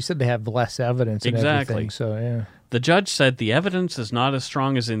Leclerc. Yeah, you said they have less evidence and everything, so yeah. The judge said the evidence is not as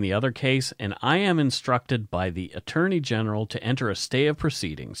strong as in the other case, and I am instructed by the Attorney General to enter a stay of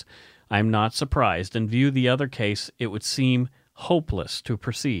proceedings. I am not surprised. In view of the other case, it would seem hopeless to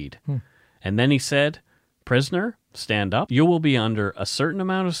proceed. And then he said, prisoner, stand up. You will be under a certain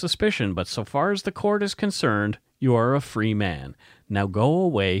amount of suspicion, but so far as the court is concerned, you are a free man. Now go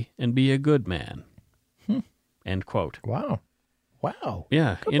away and be a good man. End quote. Wow.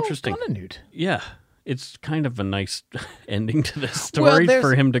 Yeah, Good interesting. old Gunanoot. Yeah, it's kind of a nice ending to this story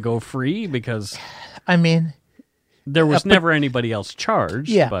for him to go free because... I mean... There was never anybody else charged.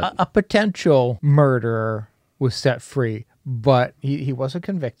 Yeah, but... a potential murderer was set free, but he wasn't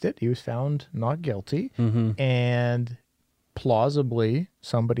convicted. He was found not guilty, and plausibly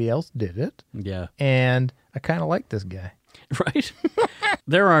somebody else did it. Yeah. And I kind of like this guy. Right?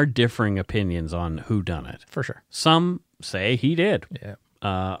 There are differing opinions on who done it. For sure. Some say he did. Yeah.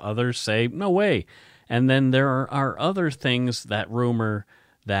 Others say, no way. And then there are other things that rumor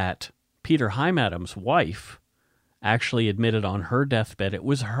that Peter Heimadam's wife actually admitted on her deathbed it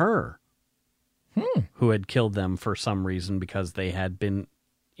was her who had killed them for some reason because they had been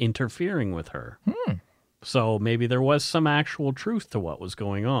interfering with her. So maybe there was some actual truth to what was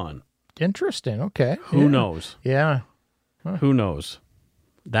going on. Interesting. Okay. Who knows? Yeah. Who knows?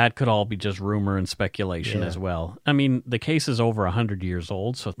 That could all be just rumor and speculation as well. I mean, the case is over 100 years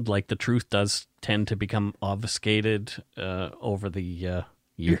old, so like the truth does tend to become obfuscated over the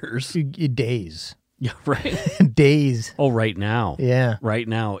years. Days. Yeah, right. Days. Oh, right now. Yeah. Right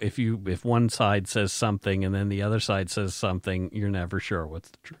now, if one side says something and then the other side says something, you're never sure what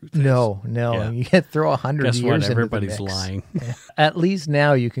the truth is. No. Yeah. You can throw 100 Guess years what? into the Everybody's mix. lying. Yeah. At least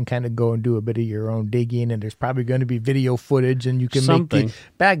now you can kind of go and do a bit of your own digging, and there's probably going to be video footage, and you can Something. make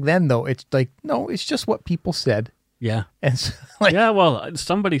back then, though, it's like, no, it's just what people said. Yeah. And so, like, Yeah, well,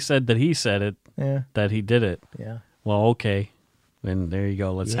 somebody said that he said it, yeah. that he did it. Yeah. Well, okay. Then there you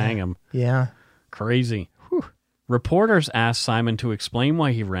go. Let's hang him. Yeah. Crazy. Reporters asked Simon to explain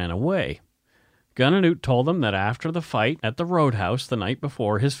why he ran away. Gunanoot told them that after the fight at the Roadhouse the night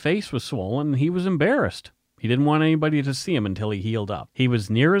before, his face was swollen and he was embarrassed. He didn't want anybody to see him until he healed up. He was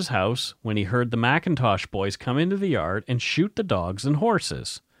near his house when he heard the McIntosh boys come into the yard and shoot the dogs and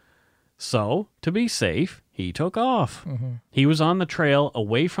horses. So, to be safe, he took off. Mm-hmm. He was on the trail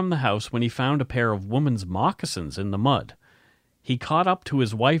away from the house when he found a pair of woman's moccasins in the mud. He caught up to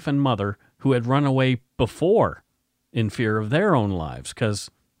his wife and mother, who had run away before in fear of their own lives,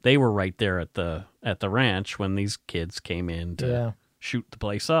 because they were right there at the ranch when these kids came in to shoot the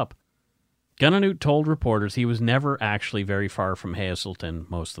place up. Gunanoot told reporters he was never actually very far from Hazelton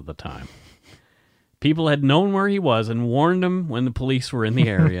most of the time. People had known where he was and warned him when the police were in the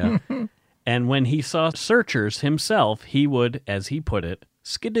area. And when he saw searchers himself, he would, as he put it,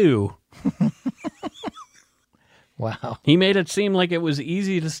 skidoo. Wow. He made it seem like it was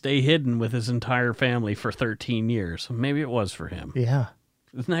easy to stay hidden with his entire family for 13 years. Maybe it was for him. Yeah.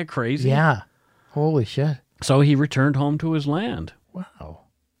 Isn't that crazy? Yeah. Holy shit. So he returned home to his land. Wow.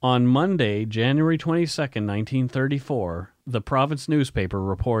 On Monday, January 22nd, 1934, the Province newspaper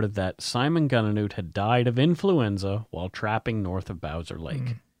reported that Simon Gunanoot had died of influenza while trapping north of Bowser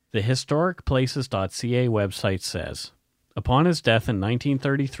Lake. The historicplaces.ca website says, upon his death in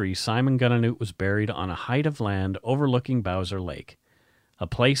 1933, Simon Gunanoot was buried on a height of land overlooking Bowser Lake, a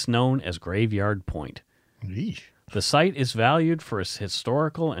place known as Graveyard Point. Yeesh. The site is valued for its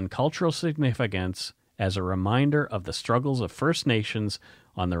historical and cultural significance as a reminder of the struggles of First Nations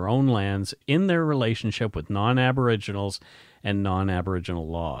on their own lands in their relationship with non-Aboriginals and non-Aboriginal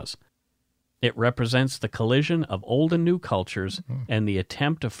laws. It represents the collision of old and new cultures and the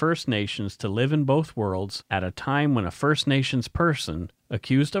attempt of First Nations to live in both worlds at a time when a First Nations person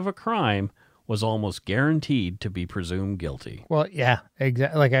accused of a crime was almost guaranteed to be presumed guilty. Well, yeah,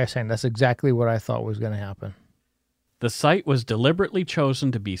 exactly. Like I was saying, that's exactly what I thought was going to happen. The site was deliberately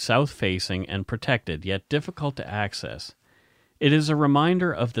chosen to be south-facing and protected, yet difficult to access. It is a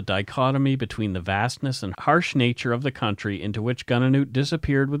reminder of the dichotomy between the vastness and harsh nature of the country into which Gunanoot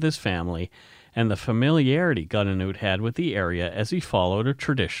disappeared with his family and the familiarity Gunanoot had with the area as he followed a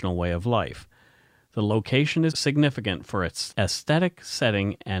traditional way of life. The location is significant for its aesthetic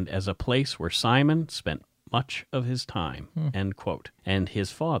setting and as a place where Simon spent much of his time, end quote. And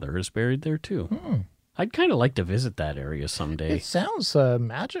his father is buried there too. I'd kind of like to visit that area someday. It sounds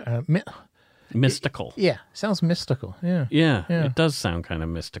Mystical. Yeah, sounds mystical. Yeah. Yeah, it does sound kind of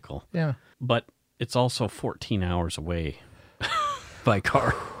mystical. Yeah. But it's also 14 hours away by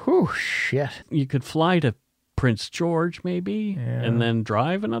car. Whew, shit. You could fly to Prince George, maybe, and then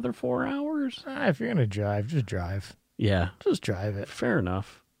drive another 4 hours. If you're going to drive, just drive. Yeah, Just drive it. fair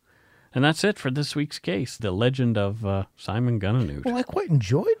enough. And that's it for this week's case, The Legend of Simon Gunanoot. Well, I quite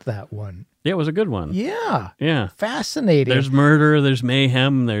enjoyed that one. Yeah, it was a good one. Yeah. Yeah. Fascinating. There's murder, there's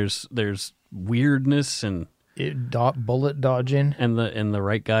mayhem, there's weirdness, and bullet dodging. and the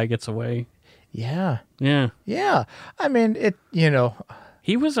right guy gets away. Yeah. Yeah. Yeah. I mean,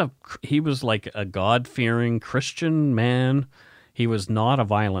 He was like a God-fearing Christian man. He was not a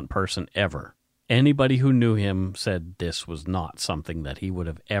violent person ever. Anybody who knew him said this was not something that he would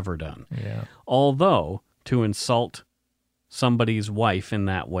have ever done. Yeah. Although, to insult somebody's wife in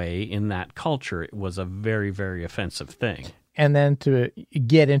that way, in that culture, it was a very, very offensive thing. And then to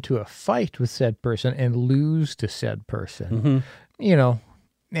get into a fight with said person and lose to said person,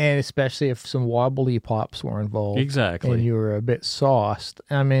 and especially if some wobbly pops were involved. Exactly. And you were a bit sauced.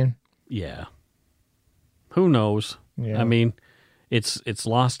 I mean. Yeah. Who knows? Yeah. I mean, it's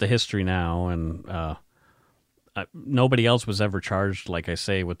lost to history now, and nobody else was ever charged, like I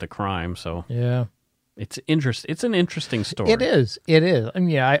say, with the crime. So Yeah. it's an interesting story. It is. I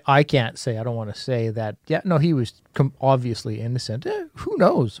mean, I can't say, I don't want to say that. Yeah, no, he was obviously innocent. Who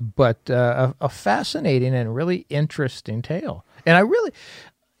knows? But a fascinating and really interesting tale. And I really,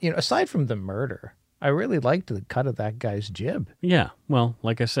 aside from the murder, I really liked the cut of that guy's jib. Yeah. Well,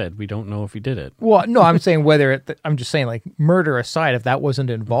 like I said, we don't know if he did it. Well, no, I'm saying I'm just saying, like, murder aside, if that wasn't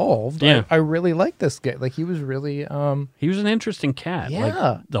involved, Yeah. I really liked this guy. Like, he was really, He was an interesting cat. Yeah.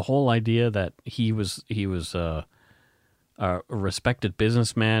 Like, the whole idea that he was a respected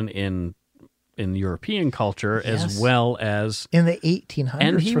businessman in European culture, Yes. as well as, in the 1800s.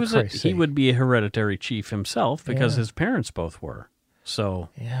 and he for was Christ's he sake. would be a hereditary chief himself because Yeah. his parents both were. So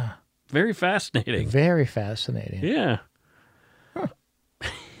Yeah. very fascinating. Very fascinating. Yeah.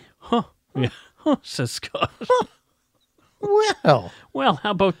 Huh. Yeah. Huh, says Scott. Well, Well,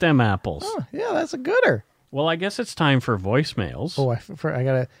 how about them apples? yeah, that's a gooder. Well, I guess it's time for voicemails. Oh, I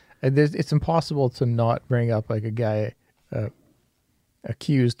gotta. It's impossible to not bring up like a guy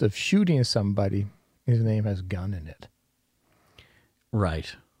accused of shooting somebody. His name has gun in it.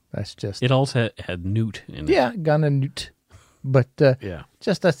 Right. That's just It also had Newt in it. yeah, gun and newt. But Yeah.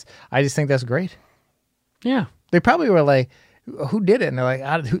 I just think that's great. Yeah. They probably were like, "Who did it?" And they're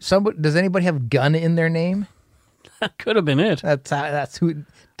like, "Somebody. Does anybody have gun in their name?" That could have been it. That's who.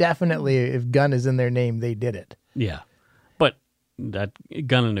 Definitely, if gun is in their name, they did it. Yeah. But that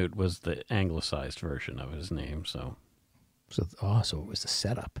Gunanut was the anglicized version of his name, so. So it was a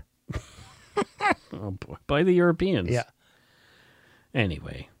setup. Oh, boy. By the Europeans. Yeah.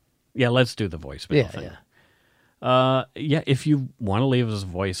 Anyway. Yeah, let's do the voicemail Yeah, thing. yeah. If you want to leave us a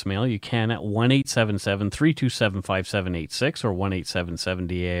voicemail, you can at 1-877-327-5786 or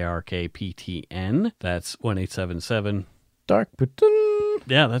 1-877-DARK-PTN. That's 1-877. Dark but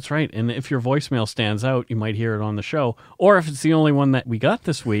Yeah, that's right. And if your voicemail stands out, you might hear it on the show. Or if it's the only one that we got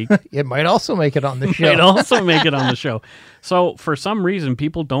this week, it might also make it on the show. might also make it on the show. So for some reason,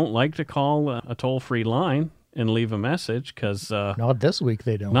 people don't like to call a toll-free line and leave a message because Not this week,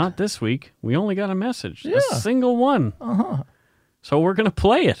 they don't. not this week. We only got a message. Yeah. A single one. Uh-huh. So we're going to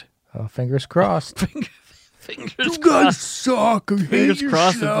play it. Fingers crossed. Fingers crossed. suck. I Fingers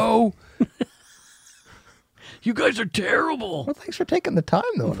crossed. show. You guys are terrible. Well, thanks for taking the time,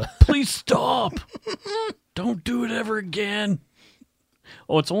 though. Please stop. Don't do it ever again.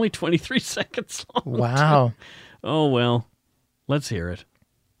 Oh, it's only 23 seconds long. Wow. Oh, well. Let's hear it.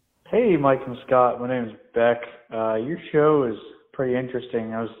 Hey, Mike and Scott. My name is Beck. Your show is pretty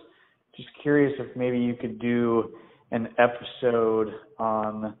interesting. I was just curious if maybe you could do an episode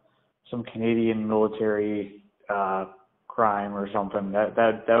on some Canadian military crime or something.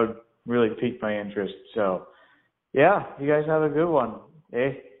 That would really pique my interest. So, yeah, you guys have a good one.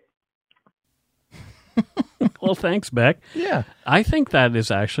 Eh? Well, thanks, Beck. Yeah. I think that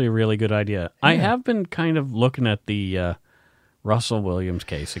is actually a really good idea. I have been kind of looking at the Russell Williams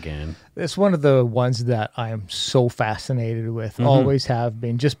case again. It's one of the ones that I am so fascinated with. Mm-hmm. Always have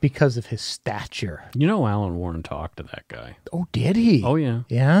been, just because of his stature. You know, Alan Warren talked to that guy. Oh, did he? Oh, yeah.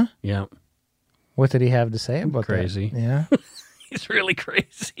 Yeah? Yeah. What did he have to say about Crazy. that? Yeah. He's really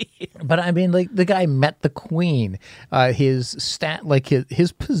crazy. But I mean, like, the guy met the Queen. His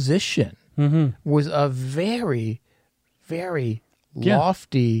position was a very, very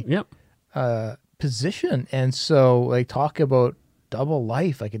lofty Yep. position. And so, like, talk about double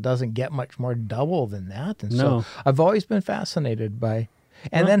life. Like, it doesn't get much more double than that. And No. so I've always been fascinated by,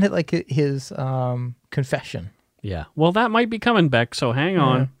 and then like his confession. Yeah. Well, that might be coming, Beck, so hang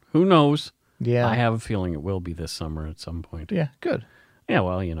on. Who knows? Yeah. I have a feeling it will be this summer at some point. Yeah. Good. Yeah,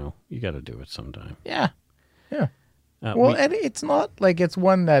 well, you know, you got to do it sometime. Yeah. Yeah. we- Well, and it's not like it's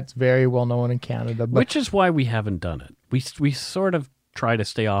one that's very well known in Canada, but which is why we haven't done it. We sort of try to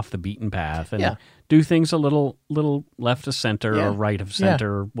stay off the beaten path and Yeah. do things a little left of center Yeah. or right of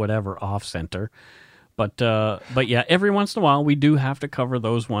center or whatever, off center. But yeah, every once in a while we do have to cover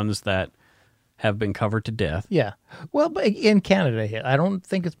those ones that have been covered to death. yeah. Well, but in Canada, I don't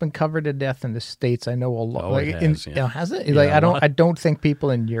think it's been covered to death in the States. I know a lot. Oh, like, it has, yeah. Has it? Yeah, Like, a lot. I don't think people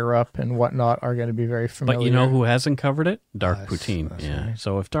in Europe and whatnot are going to be very familiar. But you know who hasn't covered it? Dark Poutine. that's Yeah. right.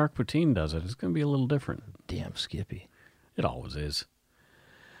 So if Dark Poutine does it, it's going to be a little different. Damn Skippy. It always is.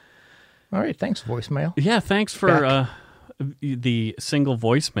 All right. Thanks, voicemail. Yeah, thanks for Back. the single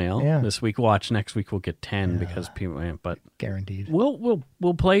voicemail Yeah. this week. Watch next week we'll get 10 because people. But Guaranteed. we'll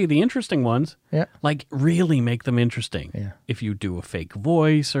play the interesting ones. Yeah. Like really make them interesting. Yeah. If you do a fake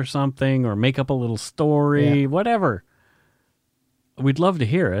voice or something, or make up a little story, Yeah. whatever, we'd love to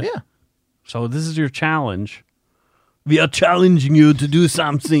hear it. Yeah. So this is your challenge. We are challenging you to do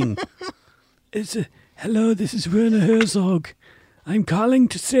something. Hello, this is Werner Herzog. I'm calling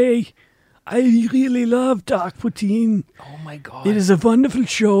to say I really love Dark Poutine. Oh my God. It is a wonderful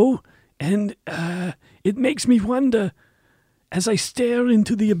show, and it makes me wonder, as I stare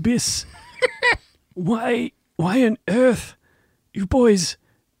into the abyss, why on earth you boys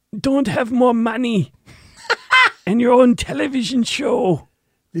don't have more money and your own television show.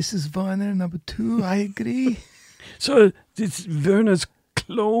 This is Werner number 2. I agree. So it's Werner's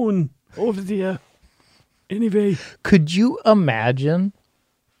clone over there. Anyway. Could you imagine?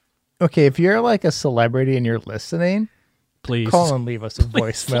 Okay, if you're like a celebrity and you're listening, Please. call and leave us a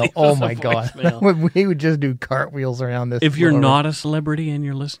voicemail. leave Oh us a my God. voicemail. We would just do cartwheels around this. If you're floor. not a celebrity and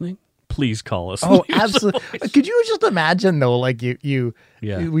you're listening, please call us. Oh, Leave us a absolutely. voice- Could you just imagine though, like Yeah.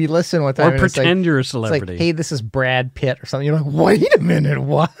 we listen one time Or and it's pretend you're a it's like, celebrity. hey, this is Brad Pitt or something. You're like, wait a minute,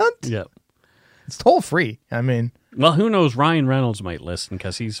 what? Yeah. It's toll free. I mean, Well, who knows? Ryan Reynolds might listen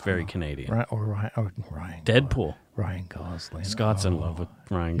because he's very Canadian. Ryan. Deadpool. Ryan Gosling. Scott's in love with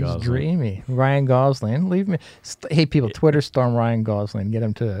Ryan He's Gosling. dreamy. Ryan Gosling. Leave me. Hey, people, Twitter storm Ryan Gosling. Get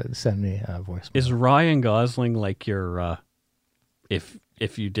him to send me a voicemail. Is Ryan Gosling like your, if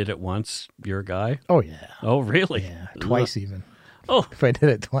you did it once, your guy? Oh, yeah. Oh, really? Yeah. Twice even. Oh, If I did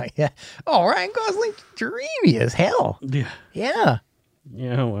it twice. Yeah. Oh, Ryan Gosling, dreamy as hell. yeah. Yeah.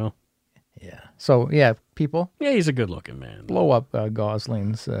 Yeah, well. Yeah. So, yeah, people, Yeah, he's a good-looking man. blow up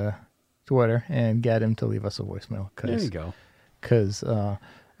Gosling's Twitter and get him to leave us a voicemail. There you go. Because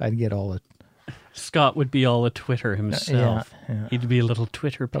I'd get all the Scott would be all a Twitter himself. yeah. He'd be a little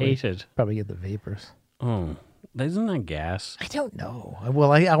Twitter-pated. probably get the vapors. Oh, isn't that gas? I don't know.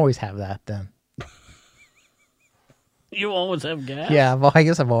 Well, I always have that then. You always have gas? Yeah, well, I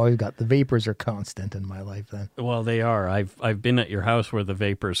guess I've always got the vapors are constant in my life then. Well, they are. I've been at your house where the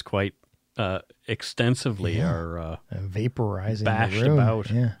vapors quite extensively are. Vaporizing Bashed the room. about.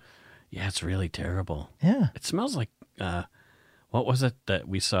 Yeah. Yeah, it's really terrible. Yeah. It smells like what was it that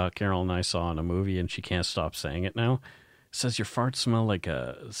we saw? Carol and I saw in a movie, and she can't stop saying it now. It says your farts smell like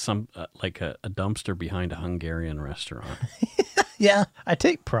a dumpster behind a Hungarian restaurant. Yeah. I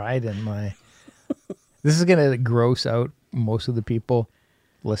take pride in my. This is going to gross out most of the people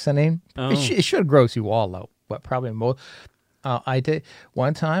listening. Oh. It should gross you all out, but probably most. I did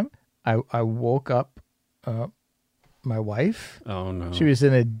one time. I woke up my wife. Oh no, She was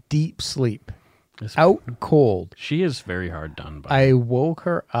in a deep sleep, It's- out cold. She is very hard done by. I woke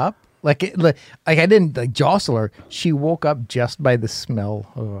her up like I didn't like jostle her. She woke up just by the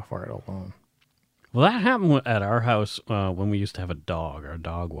smell of a fart alone. Well, that happened at our house when we used to have a dog. Our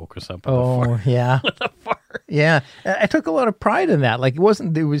dog woke us up with a Oh fart. yeah, With a fart. yeah. I took a lot of pride in that. Like it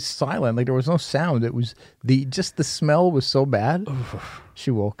was silent. Like there was no sound. It was the smell was so bad.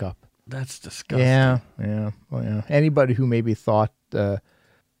 She woke up. That's disgusting. Yeah. Well, yeah. Anybody who maybe thought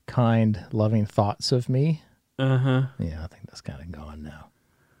kind, loving thoughts of me. Uh-huh. Yeah, I think that's kind of gone now.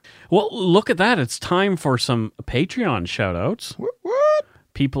 Well, look at that. It's time for some Patreon shout-outs. What?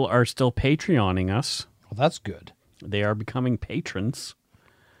 People are still Patreoning us. Well, that's good. They are becoming patrons.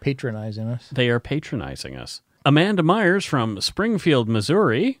 Patronizing us. They are patronizing us. Amanda Myers from Springfield,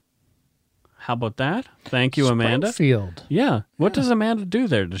 Missouri. How about that? Thank you, Amanda. Springfield. Yeah. What does Amanda do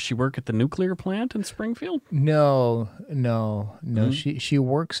there? Does she work at the nuclear plant in Springfield? No. Mm-hmm. She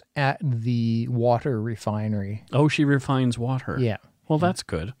works at the water refinery. Oh, she refines water. Yeah. Well, that's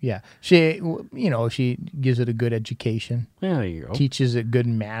good. Yeah. She gives it a good education, Yeah, there you go. teaches it good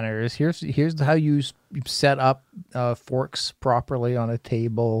manners. Here's how you set up forks properly on a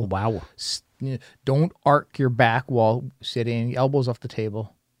table. Wow. Don't arc your back while sitting. Elbows off the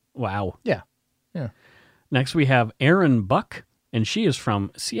table. Wow. Yeah. Next, we have Erin Buck, and she is from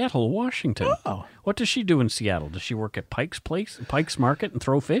Seattle, Washington. Oh. What does she do in Seattle? Does she work at Pike's Market and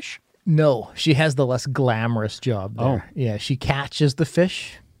throw fish? No, she has the less glamorous job there. Oh. Yeah, she catches the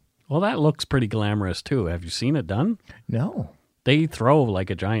fish. Well, that looks pretty glamorous, too. Have you seen it done? No. They throw like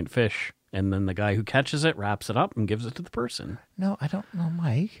a giant fish, and then the guy who catches it wraps it up and gives it to the person. No, I don't know,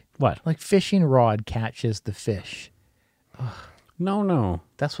 Mike. What? Like fishing rod catches the fish. No.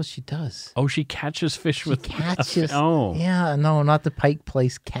 That's what she does. Oh, she catches fish with Catches. Oh. Yeah, no, not the Pike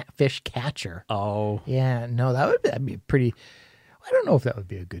Place fish catcher. Oh. Yeah, no, that'd be pretty. I don't know if that would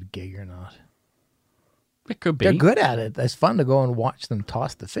be a good gig or not. It could be. They're good at it. It's fun to go and watch them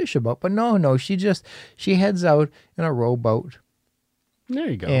toss the fish about. But no, she heads out in a rowboat There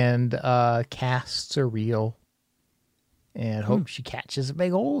you go. and casts a reel and hopes she catches a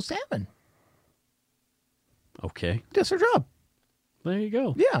big old salmon. Okay. That's her job. There you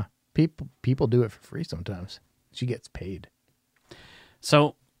go. Yeah, people do it for free sometimes. She gets paid.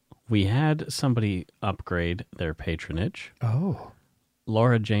 So we had somebody upgrade their patronage. Oh,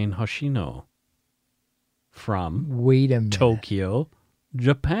 Laura Jane Hoshino from wait a minute. Tokyo,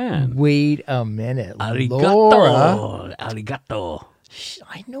 Japan. Wait a minute. Laura. Arigato. Arigato.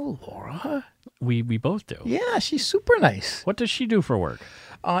 I know Laura. We both do. Yeah, she's super nice. What does she do for work?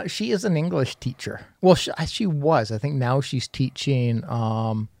 She is an English teacher. Well, she was. I think now she's teaching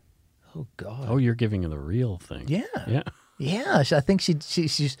Oh God. Oh, you're giving her the real thing. Yeah. Yeah. Yeah. I think she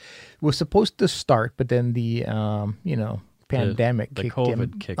was supposed to start, but then the pandemic the kicked COVID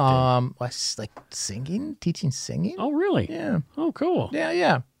in. kicked in. Was like singing, teaching singing. Oh, really? Yeah. Oh, cool.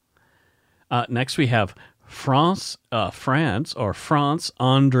 Yeah. Next we have France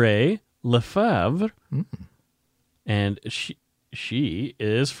André Lefebvre, and she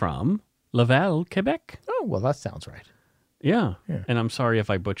is from Laval, Quebec. Oh, well, that sounds right. Yeah. Yeah. And I'm sorry if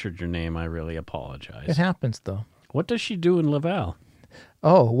I butchered your name. I really apologize. It happens, though. What does she do in Laval?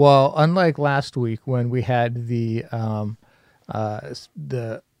 Oh, well, unlike last week when we had the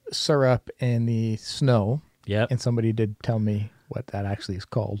syrup and the snow, Yep. and somebody did tell me what that actually is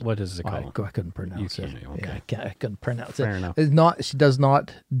called. What is it called? I couldn't pronounce You it. can't, okay. Yeah, I couldn't pronounce Fair it. enough. It's not. She does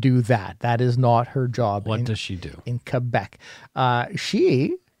not do that. That is not her job. What does she do? in Quebec?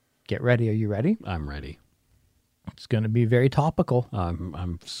 She, get ready. Are you ready? I'm ready. It's going to be very topical.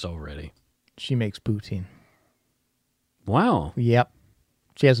 I'm so ready. She makes poutine. Wow. Yep.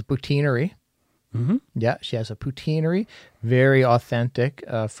 She has a poutineery. Mm-hmm. Yeah, she has a poutineery. Very authentic,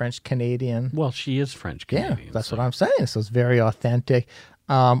 French Canadian. Well, she is French Canadian. Yeah, that's what I'm saying. So it's very authentic.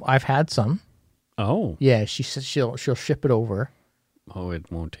 I've had some. Oh. Yeah, she says she'll ship it over. Oh,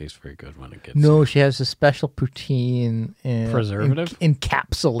 it won't taste very good when it gets No, she has a special poutine Preservative?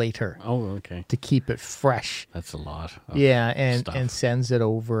 encapsulator Oh, okay. to keep it fresh. That's a lot. Of Yeah, and stuff. sends it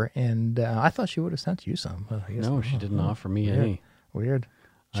over. And I thought she would have sent you some. But I guess No, not. she didn't offer me Weird. any. Weird.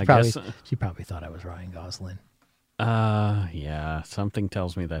 I guess. She probably thought I was Ryan Gosling. Yeah. Something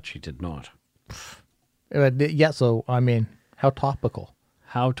tells me that she did not. Yeah, so I mean, how topical.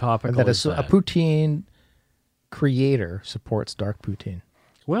 How topical That is a that? poutine creator supports dark poutine.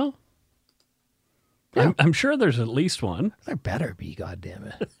 Well, Yeah. I'm sure there's at least one. There better be,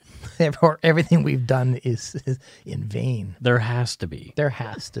 goddammit. Or everything we've done is in vain. There has to be. There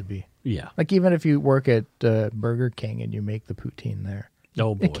has to be. Yeah. Like even if you work at Burger King and you make the poutine there,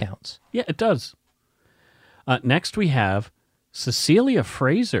 Oh, boy. it counts. Yeah, it does. Next we have Cecilia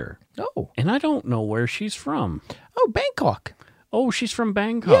Fraser. Oh, And I don't know where she's from. Bangkok. Oh, she's from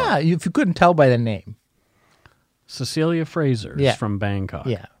Bangkok. Yeah, if you couldn't tell by the name. Cecilia Fraser is Yeah. from Bangkok.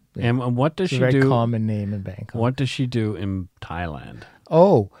 Yeah. And what does It's a she very do? common name in Bangkok. What does she do in Thailand?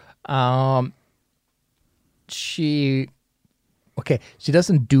 Oh, she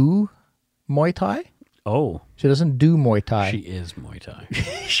doesn't do Muay Thai. Oh, She doesn't do Muay Thai. she is Muay Thai.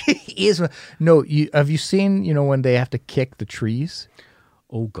 She is. No, have you seen, when they have to kick the trees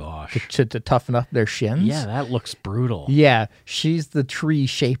Oh, gosh. to toughen up their shins? Yeah, that looks brutal. Yeah, she's the tree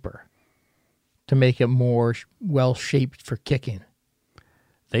shaper to make it more well-shaped for kicking.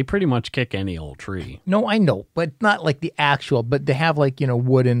 They pretty much kick any old tree. No, I know, but not like the actual, but they have like,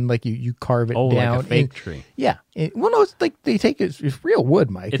 wooden, like you carve it Oh, down. like a fake and- tree. Yeah. Well, no, it's like they take it's real wood,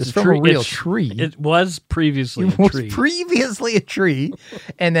 Mike. It's from tree- a real it's- tree. It was previously It a was tree. previously a tree,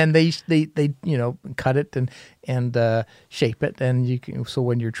 and then they cut it and shape it, and you can. So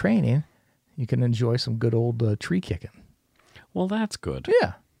when you're training, you can enjoy some good old tree kicking. Well, that's good.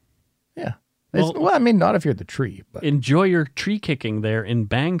 Yeah. It's- Well- well, I mean, not if you're the tree, but Enjoy your tree kicking there in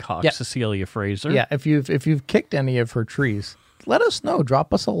Bangkok, Yeah. Cecilia Fraser. yeah, if you've kicked any of her trees, let us know.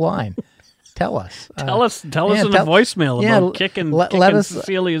 Drop us a line. Tell us. Tell us in the voicemail about kicking let us-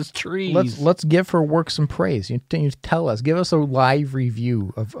 Cecilia's trees. Let's give her work some praise. You tell us. Give us a live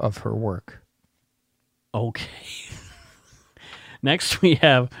review of her work. Okay. Next we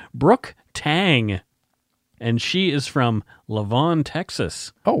have Brooke Tang, and she is from Lavon,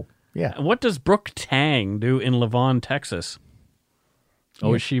 Texas. Oh, yeah. What does Brooke Tang do in Lavon, Texas?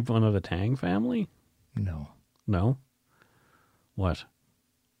 Oh, is she one of the Tang family? No. No. What?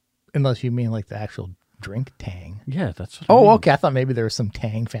 Unless you mean like the actual drink Tang. Yeah, that's what I Oh, mean. okay. I thought maybe there was some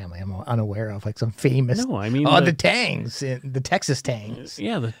Tang family I'm unaware of, like some famous. No, I mean the the- Tangs, the Texas Tangs.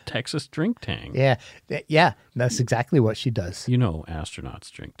 Yeah, the Texas drink Tang. Yeah, that's exactly what she does. You know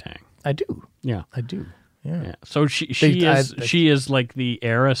astronauts drink Tang. I do. Yeah. I do. Yeah. Yeah. So she I- she is like the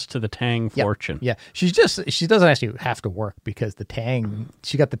heiress to the Tang Yeah, fortune. Yeah, she doesn't actually have to work because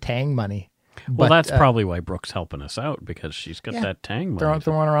she got the Tang money. Well, But, that's probably why Brooke's helping us out, because she's got yeah, that Tang money.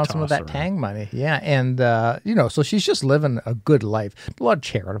 throwing around to some of toss that around. Tang money. Yeah, and so she's just living a good life. A lot of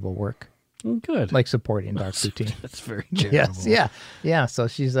charitable work, Good. like supporting Dark Poutine. That's very charitable. Yes, yeah. So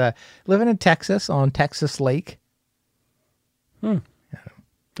she's living in Texas on Texas Lake. There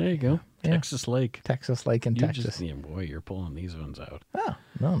you go. Yeah. Texas Lake. Texas Lake in You Texas. just, yeah, boy, you're pulling these ones out. Oh,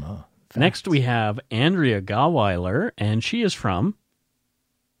 no. Next, we have Andrea Gaweiler, and she is from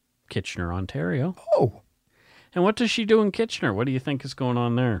Kitchener, Ontario. Oh, And what does she do in Kitchener? What do you think is going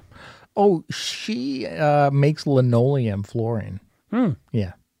on there? she makes linoleum flooring.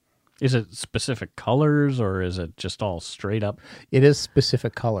 Yeah. Is it specific colors or is it just all straight up? It is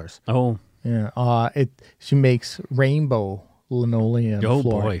specific colors. Oh, Yeah. She makes rainbow linoleum oh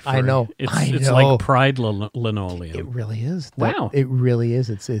floor. boy. I know. It's I know. like Pride linoleum. It really is. Wow. It really is.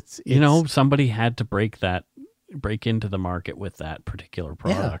 It's Somebody had to break into the market with that particular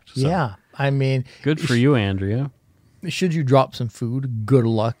product. So Yeah. I mean, good for you, Andrea. should you drop some food, good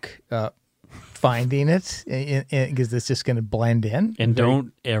luck finding it because it's just going to blend in. And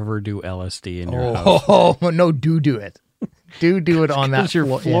don't ever do LSD in your house. Oh, no, do it. Do it on that Because your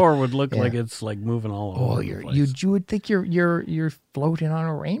floor. floor Yeah. would look Yeah. like it's like moving all over Oh, the you place. would think you're floating on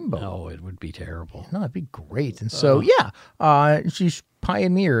a rainbow. No, it would be terrible. No, it'd be great. And so, she's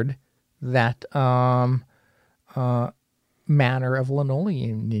pioneered that manner of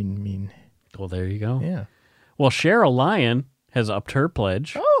linoleum. Well, there you go. Yeah. Well, Cheryl Lyon has upped her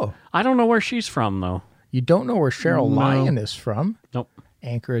pledge. Oh, I don't know where she's from, though. you don't know where Cheryl No. Lyon is from? Nope.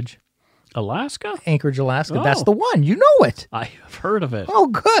 Anchorage, Alaska? Alaska. Oh. That's the one. You know it. I have heard of it. Oh,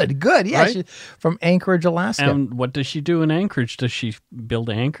 good. Yeah, Right? she's from Anchorage, Alaska. And what does she do in Anchorage? Does she build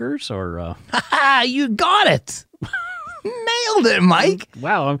anchors or? You got it. Nailed it, Mike.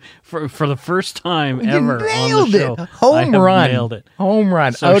 Wow! For the first time You ever on nailed the show, it. I Home have run. nailed it. Home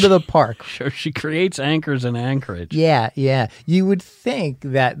run. So Out of the park. So she creates anchors in Anchorage. Yeah. You would think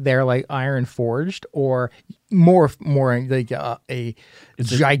that they're like iron forged or more like a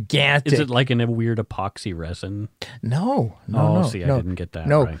gigantic. Is it like in a weird epoxy resin? No. See, I didn't get that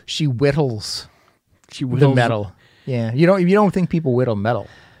No, right. she whittles She the whittles metal. Yeah, you don't think people whittle metal.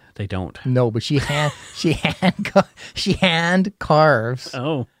 They don't. No, but she hand carves.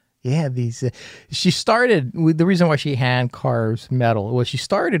 Oh, Yeah, these. She started with the reason why she hand carves metal was she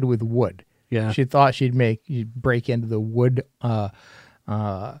started with wood. yeah. She thought she'd break into the wood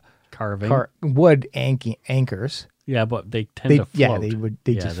Carving. wood anchors. Yeah, but they tend to float. Yeah,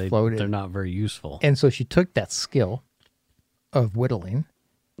 they just floated. They're not very useful. And so she took that skill of whittling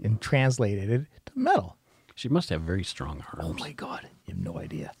and translated it to metal. She must have very strong arms. Oh my God, you have no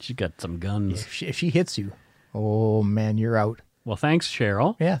idea. She got some guns. If she hits you, oh man, you're out. Well, thanks,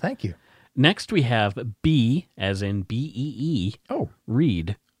 Cheryl. Yeah, thank you. Next, we have B, as in B-E-E, Oh,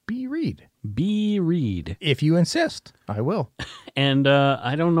 Reed. B. Reed. B. Reed. If you insist, I will. And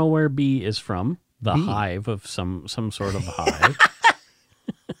I don't know where B is from. The Bee. hive of some sort of hive.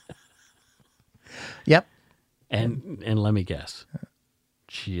 Yep. And let me guess.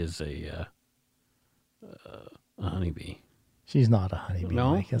 She is a honeybee. She's not a honeybee,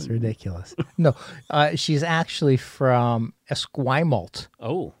 No? Mike. That's ridiculous. No, she's actually from Esquimalt.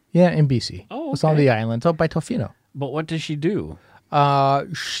 Oh, Yeah, in BC. Oh, It's on okay. the island. It's out by Tofino. but what does she do?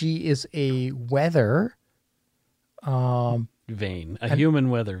 She is a weather. Vane. A human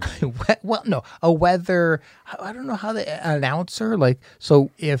weather vane. Well, no, a weather. I don't know how they announce her. Like, so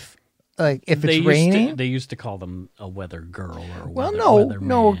if it's raining. They used to call them a weather girl or a Well, weather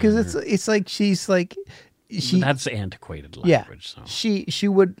no, because man it's like she's like or- that's antiquated yeah. language. So She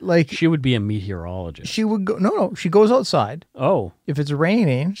would like she would be a meteorologist. she would go. No, she goes outside Oh, if it's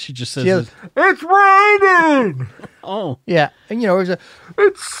raining. she just says, She goes, it's raining. "Oh, Yeah, and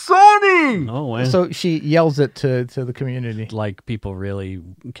it's sunny. oh," well, So she yells it to the community. like people really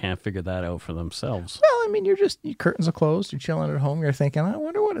can't figure that out for themselves. Well, I mean, your curtains are closed. You're chilling at home. You're thinking, I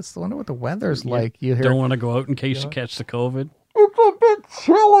wonder what the weather's like. You hear, Don't want to go out in case you catch the COVID. it's a bit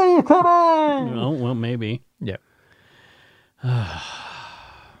chilly today. Oh, well, maybe. Yeah.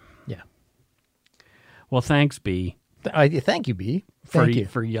 Yeah. Well, thanks, B, Thank you, B. for Thank you.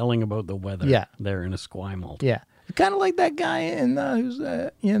 for yelling about the weather. Yeah. there in Esquimalt. Yeah. Kind of like that guy in who's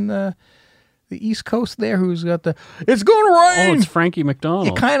in the East Coast there who's got the it's going to Oh, rain. it's Frankie McDonald.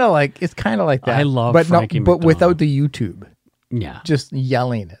 It's kind of like that. I love but Frankie but McDonald. without the YouTube, Yeah, just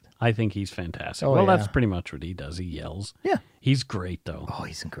yelling it. I think he's fantastic. Oh, well, yeah. that's pretty much what he does. He yells. Yeah. He's great, though. Oh,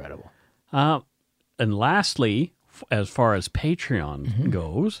 he's incredible. And lastly, as far as Patreon Mm-hmm.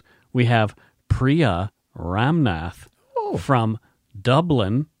 goes, we have Priya Ramnath Oh. from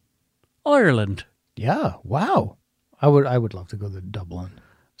Dublin, Ireland. Yeah. Wow. I would love to go to Dublin.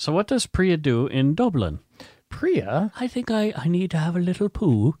 So what does Priya do in Dublin? Priya. I think I need to have a little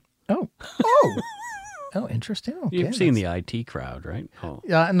poo. Oh. Oh, interesting. Okay. You've seen the IT crowd, right? Oh,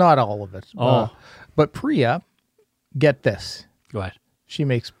 not all of it. Oh. But Priya, get this. go ahead. She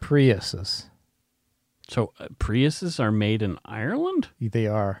makes Priuses. So Priuses are made in Ireland? They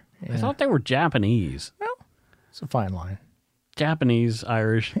are. Yeah. I thought they were Japanese. Well, it's a fine line. Japanese,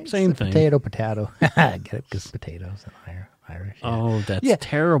 Irish, same thing. Potato. Get it? Because potatoes and Irish. Yeah. Oh, that's Yeah.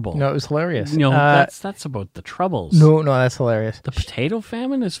 terrible. No, it was hilarious. No, that's about the troubles. no, that's hilarious. The potato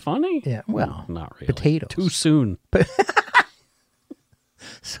famine is funny? Yeah, well, Not really. potatoes. Too soon.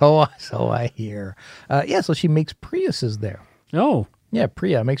 So I hear. So she makes Priuses there. Oh, Yeah,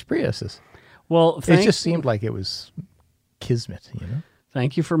 Priya makes Priuses. well, It just seemed like it was kismet, you know?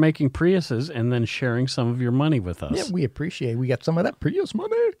 thank you for making Priuses and then sharing some of your money with us. Yeah, we appreciate it. We got some of that Prius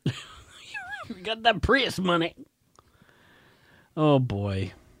money. We got that Prius money. Oh,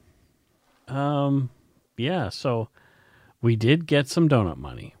 boy. Yeah, so we did get some donut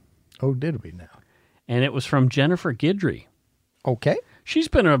money, Oh, did we now? and it was from Jennifer Guidry. Okay. She's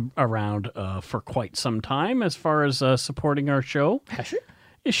been around for quite some time as far as supporting our show. Has she?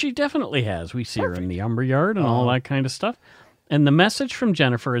 She definitely has. We see her in the Umber Yard and all that kind of stuff. And the message from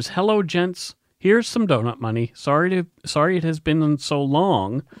Jennifer is, "Hello, gents. Here's some donut money. Sorry it has been so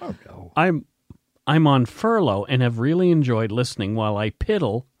long. Oh, no. I'm on furlough and have really enjoyed listening while I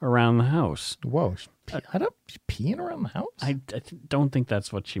piddle around the house." Whoa. She's peeing around the house? I don't think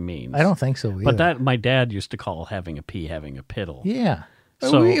that's what she means. I don't think so either. But that my dad used to call having a pee having a piddle. Yeah.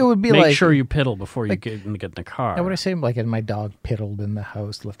 So it would be make like, sure you piddle before you get in the car. I would say like my dog piddled in the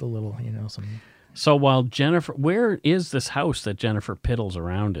house, left a little, some So while Jennifer, where is this house that Jennifer piddles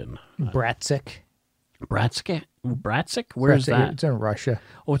around in? Bratzik. Bratzik? Where's that? It's in Russia,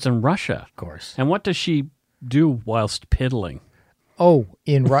 Oh, it's in Russia. of course. And what does she do whilst piddling? Oh,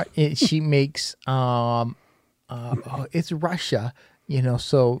 she makes it's Russia,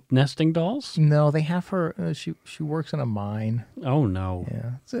 so Nesting dolls? no, they have her she works in a mine. Oh no.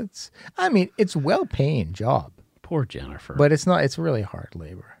 Yeah. It's well-paying job, Poor Jennifer. but it's really hard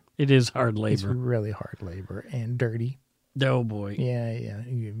labor. it is hard It's labor. really hard labor and dirty. Oh boy. Yeah.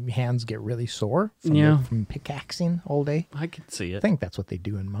 Your hands get really sore from pickaxing all day. I can see I it. think that's what they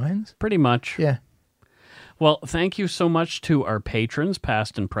do in mines. Pretty much. Yeah. Well, thank you so much to our patrons,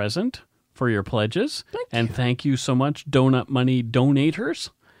 past and present, for your pledges. Thank you so much, Donut Money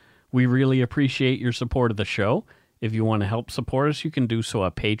donators. We really appreciate your support of the show. If you want to help support us, you can do so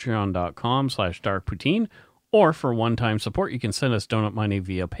at patreon.com/darkpoutine. Or for one-time support, you can send us donut money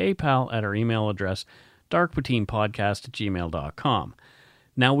via PayPal at our email address, darkpoutinepodcast@gmail.com.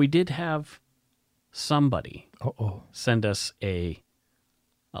 Now, we did have somebody send us a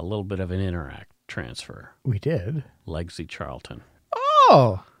little bit of an Interact transfer. We did. Legsy Charlton.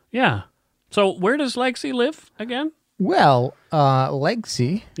 Oh. Yeah. So where does Legsy live again? Well,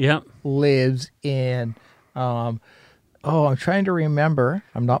 Legsy Yeah. lives in I'm trying to remember.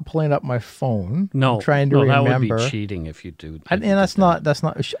 I'm not pulling up my phone. No. I'm trying to that remember. would be cheating if you do. And that's not.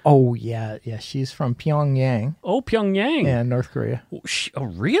 Oh yeah. She's from Pyongyang, Oh, Pyongyang. yeah, North Korea. Oh,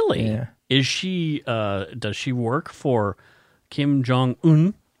 really? Yeah. Is she? Does she work for Kim Jong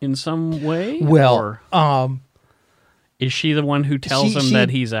Un in some way? Well, Or is she the one who tells she- him she-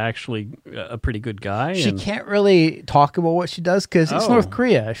 that he's actually a pretty good guy? she can't really talk about what she does because it's Oh. North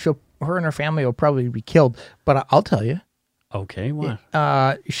Korea. Her and her family will probably be killed. But I'll tell you, Okay. What?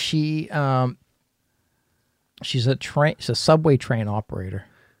 she's a subway train operator.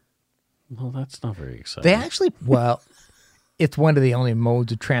 Well, that's not very exciting. They actually, it's one of the only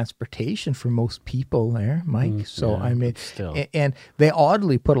modes of transportation for most people there, Mike. So, yeah, I mean, but still. and they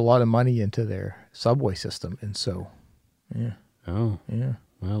oddly put a lot of money into their subway system. And so, Oh. yeah.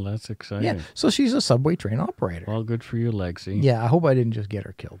 Well, that's exciting. Yeah. So she's a subway train operator. Well, good for you, Legsy. Yeah. I hope I didn't just get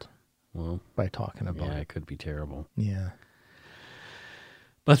her killed Well, by talking about yeah, it. it could be terrible. Yeah.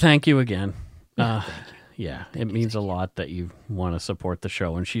 But thank you again. Yeah, it means a lot that you want to support the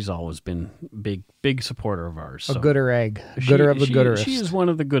show, and she's always been big supporter of ours. A so gooder egg. Gooder of the gooderest. She is one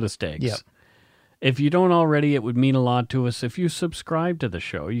of the goodest eggs. Yep. If you don't already, it would mean a lot to us if you subscribe to the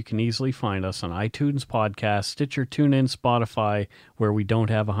show. You can easily find us on iTunes Podcast, Stitcher, TuneIn, Spotify, where we don't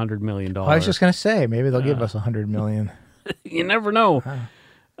have $100 million. I was just going to say, maybe they'll give us $100 million. You never know.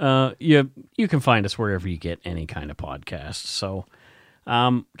 You can find us wherever you get any kind of podcast. So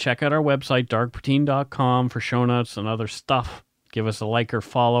check out our website, darkpoutine.com, for show notes and other stuff. Give us a like or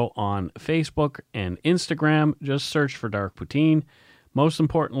follow on Facebook and Instagram. Just search for Dark Poutine. Most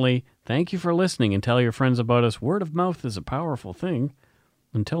importantly, thank you for listening and tell your friends about us. Word of mouth is a powerful thing.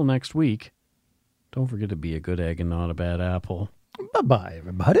 Until next week, don't forget to be a good egg and not a bad apple. Bye-bye,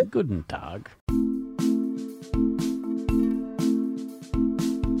 everybody. Guten Tag.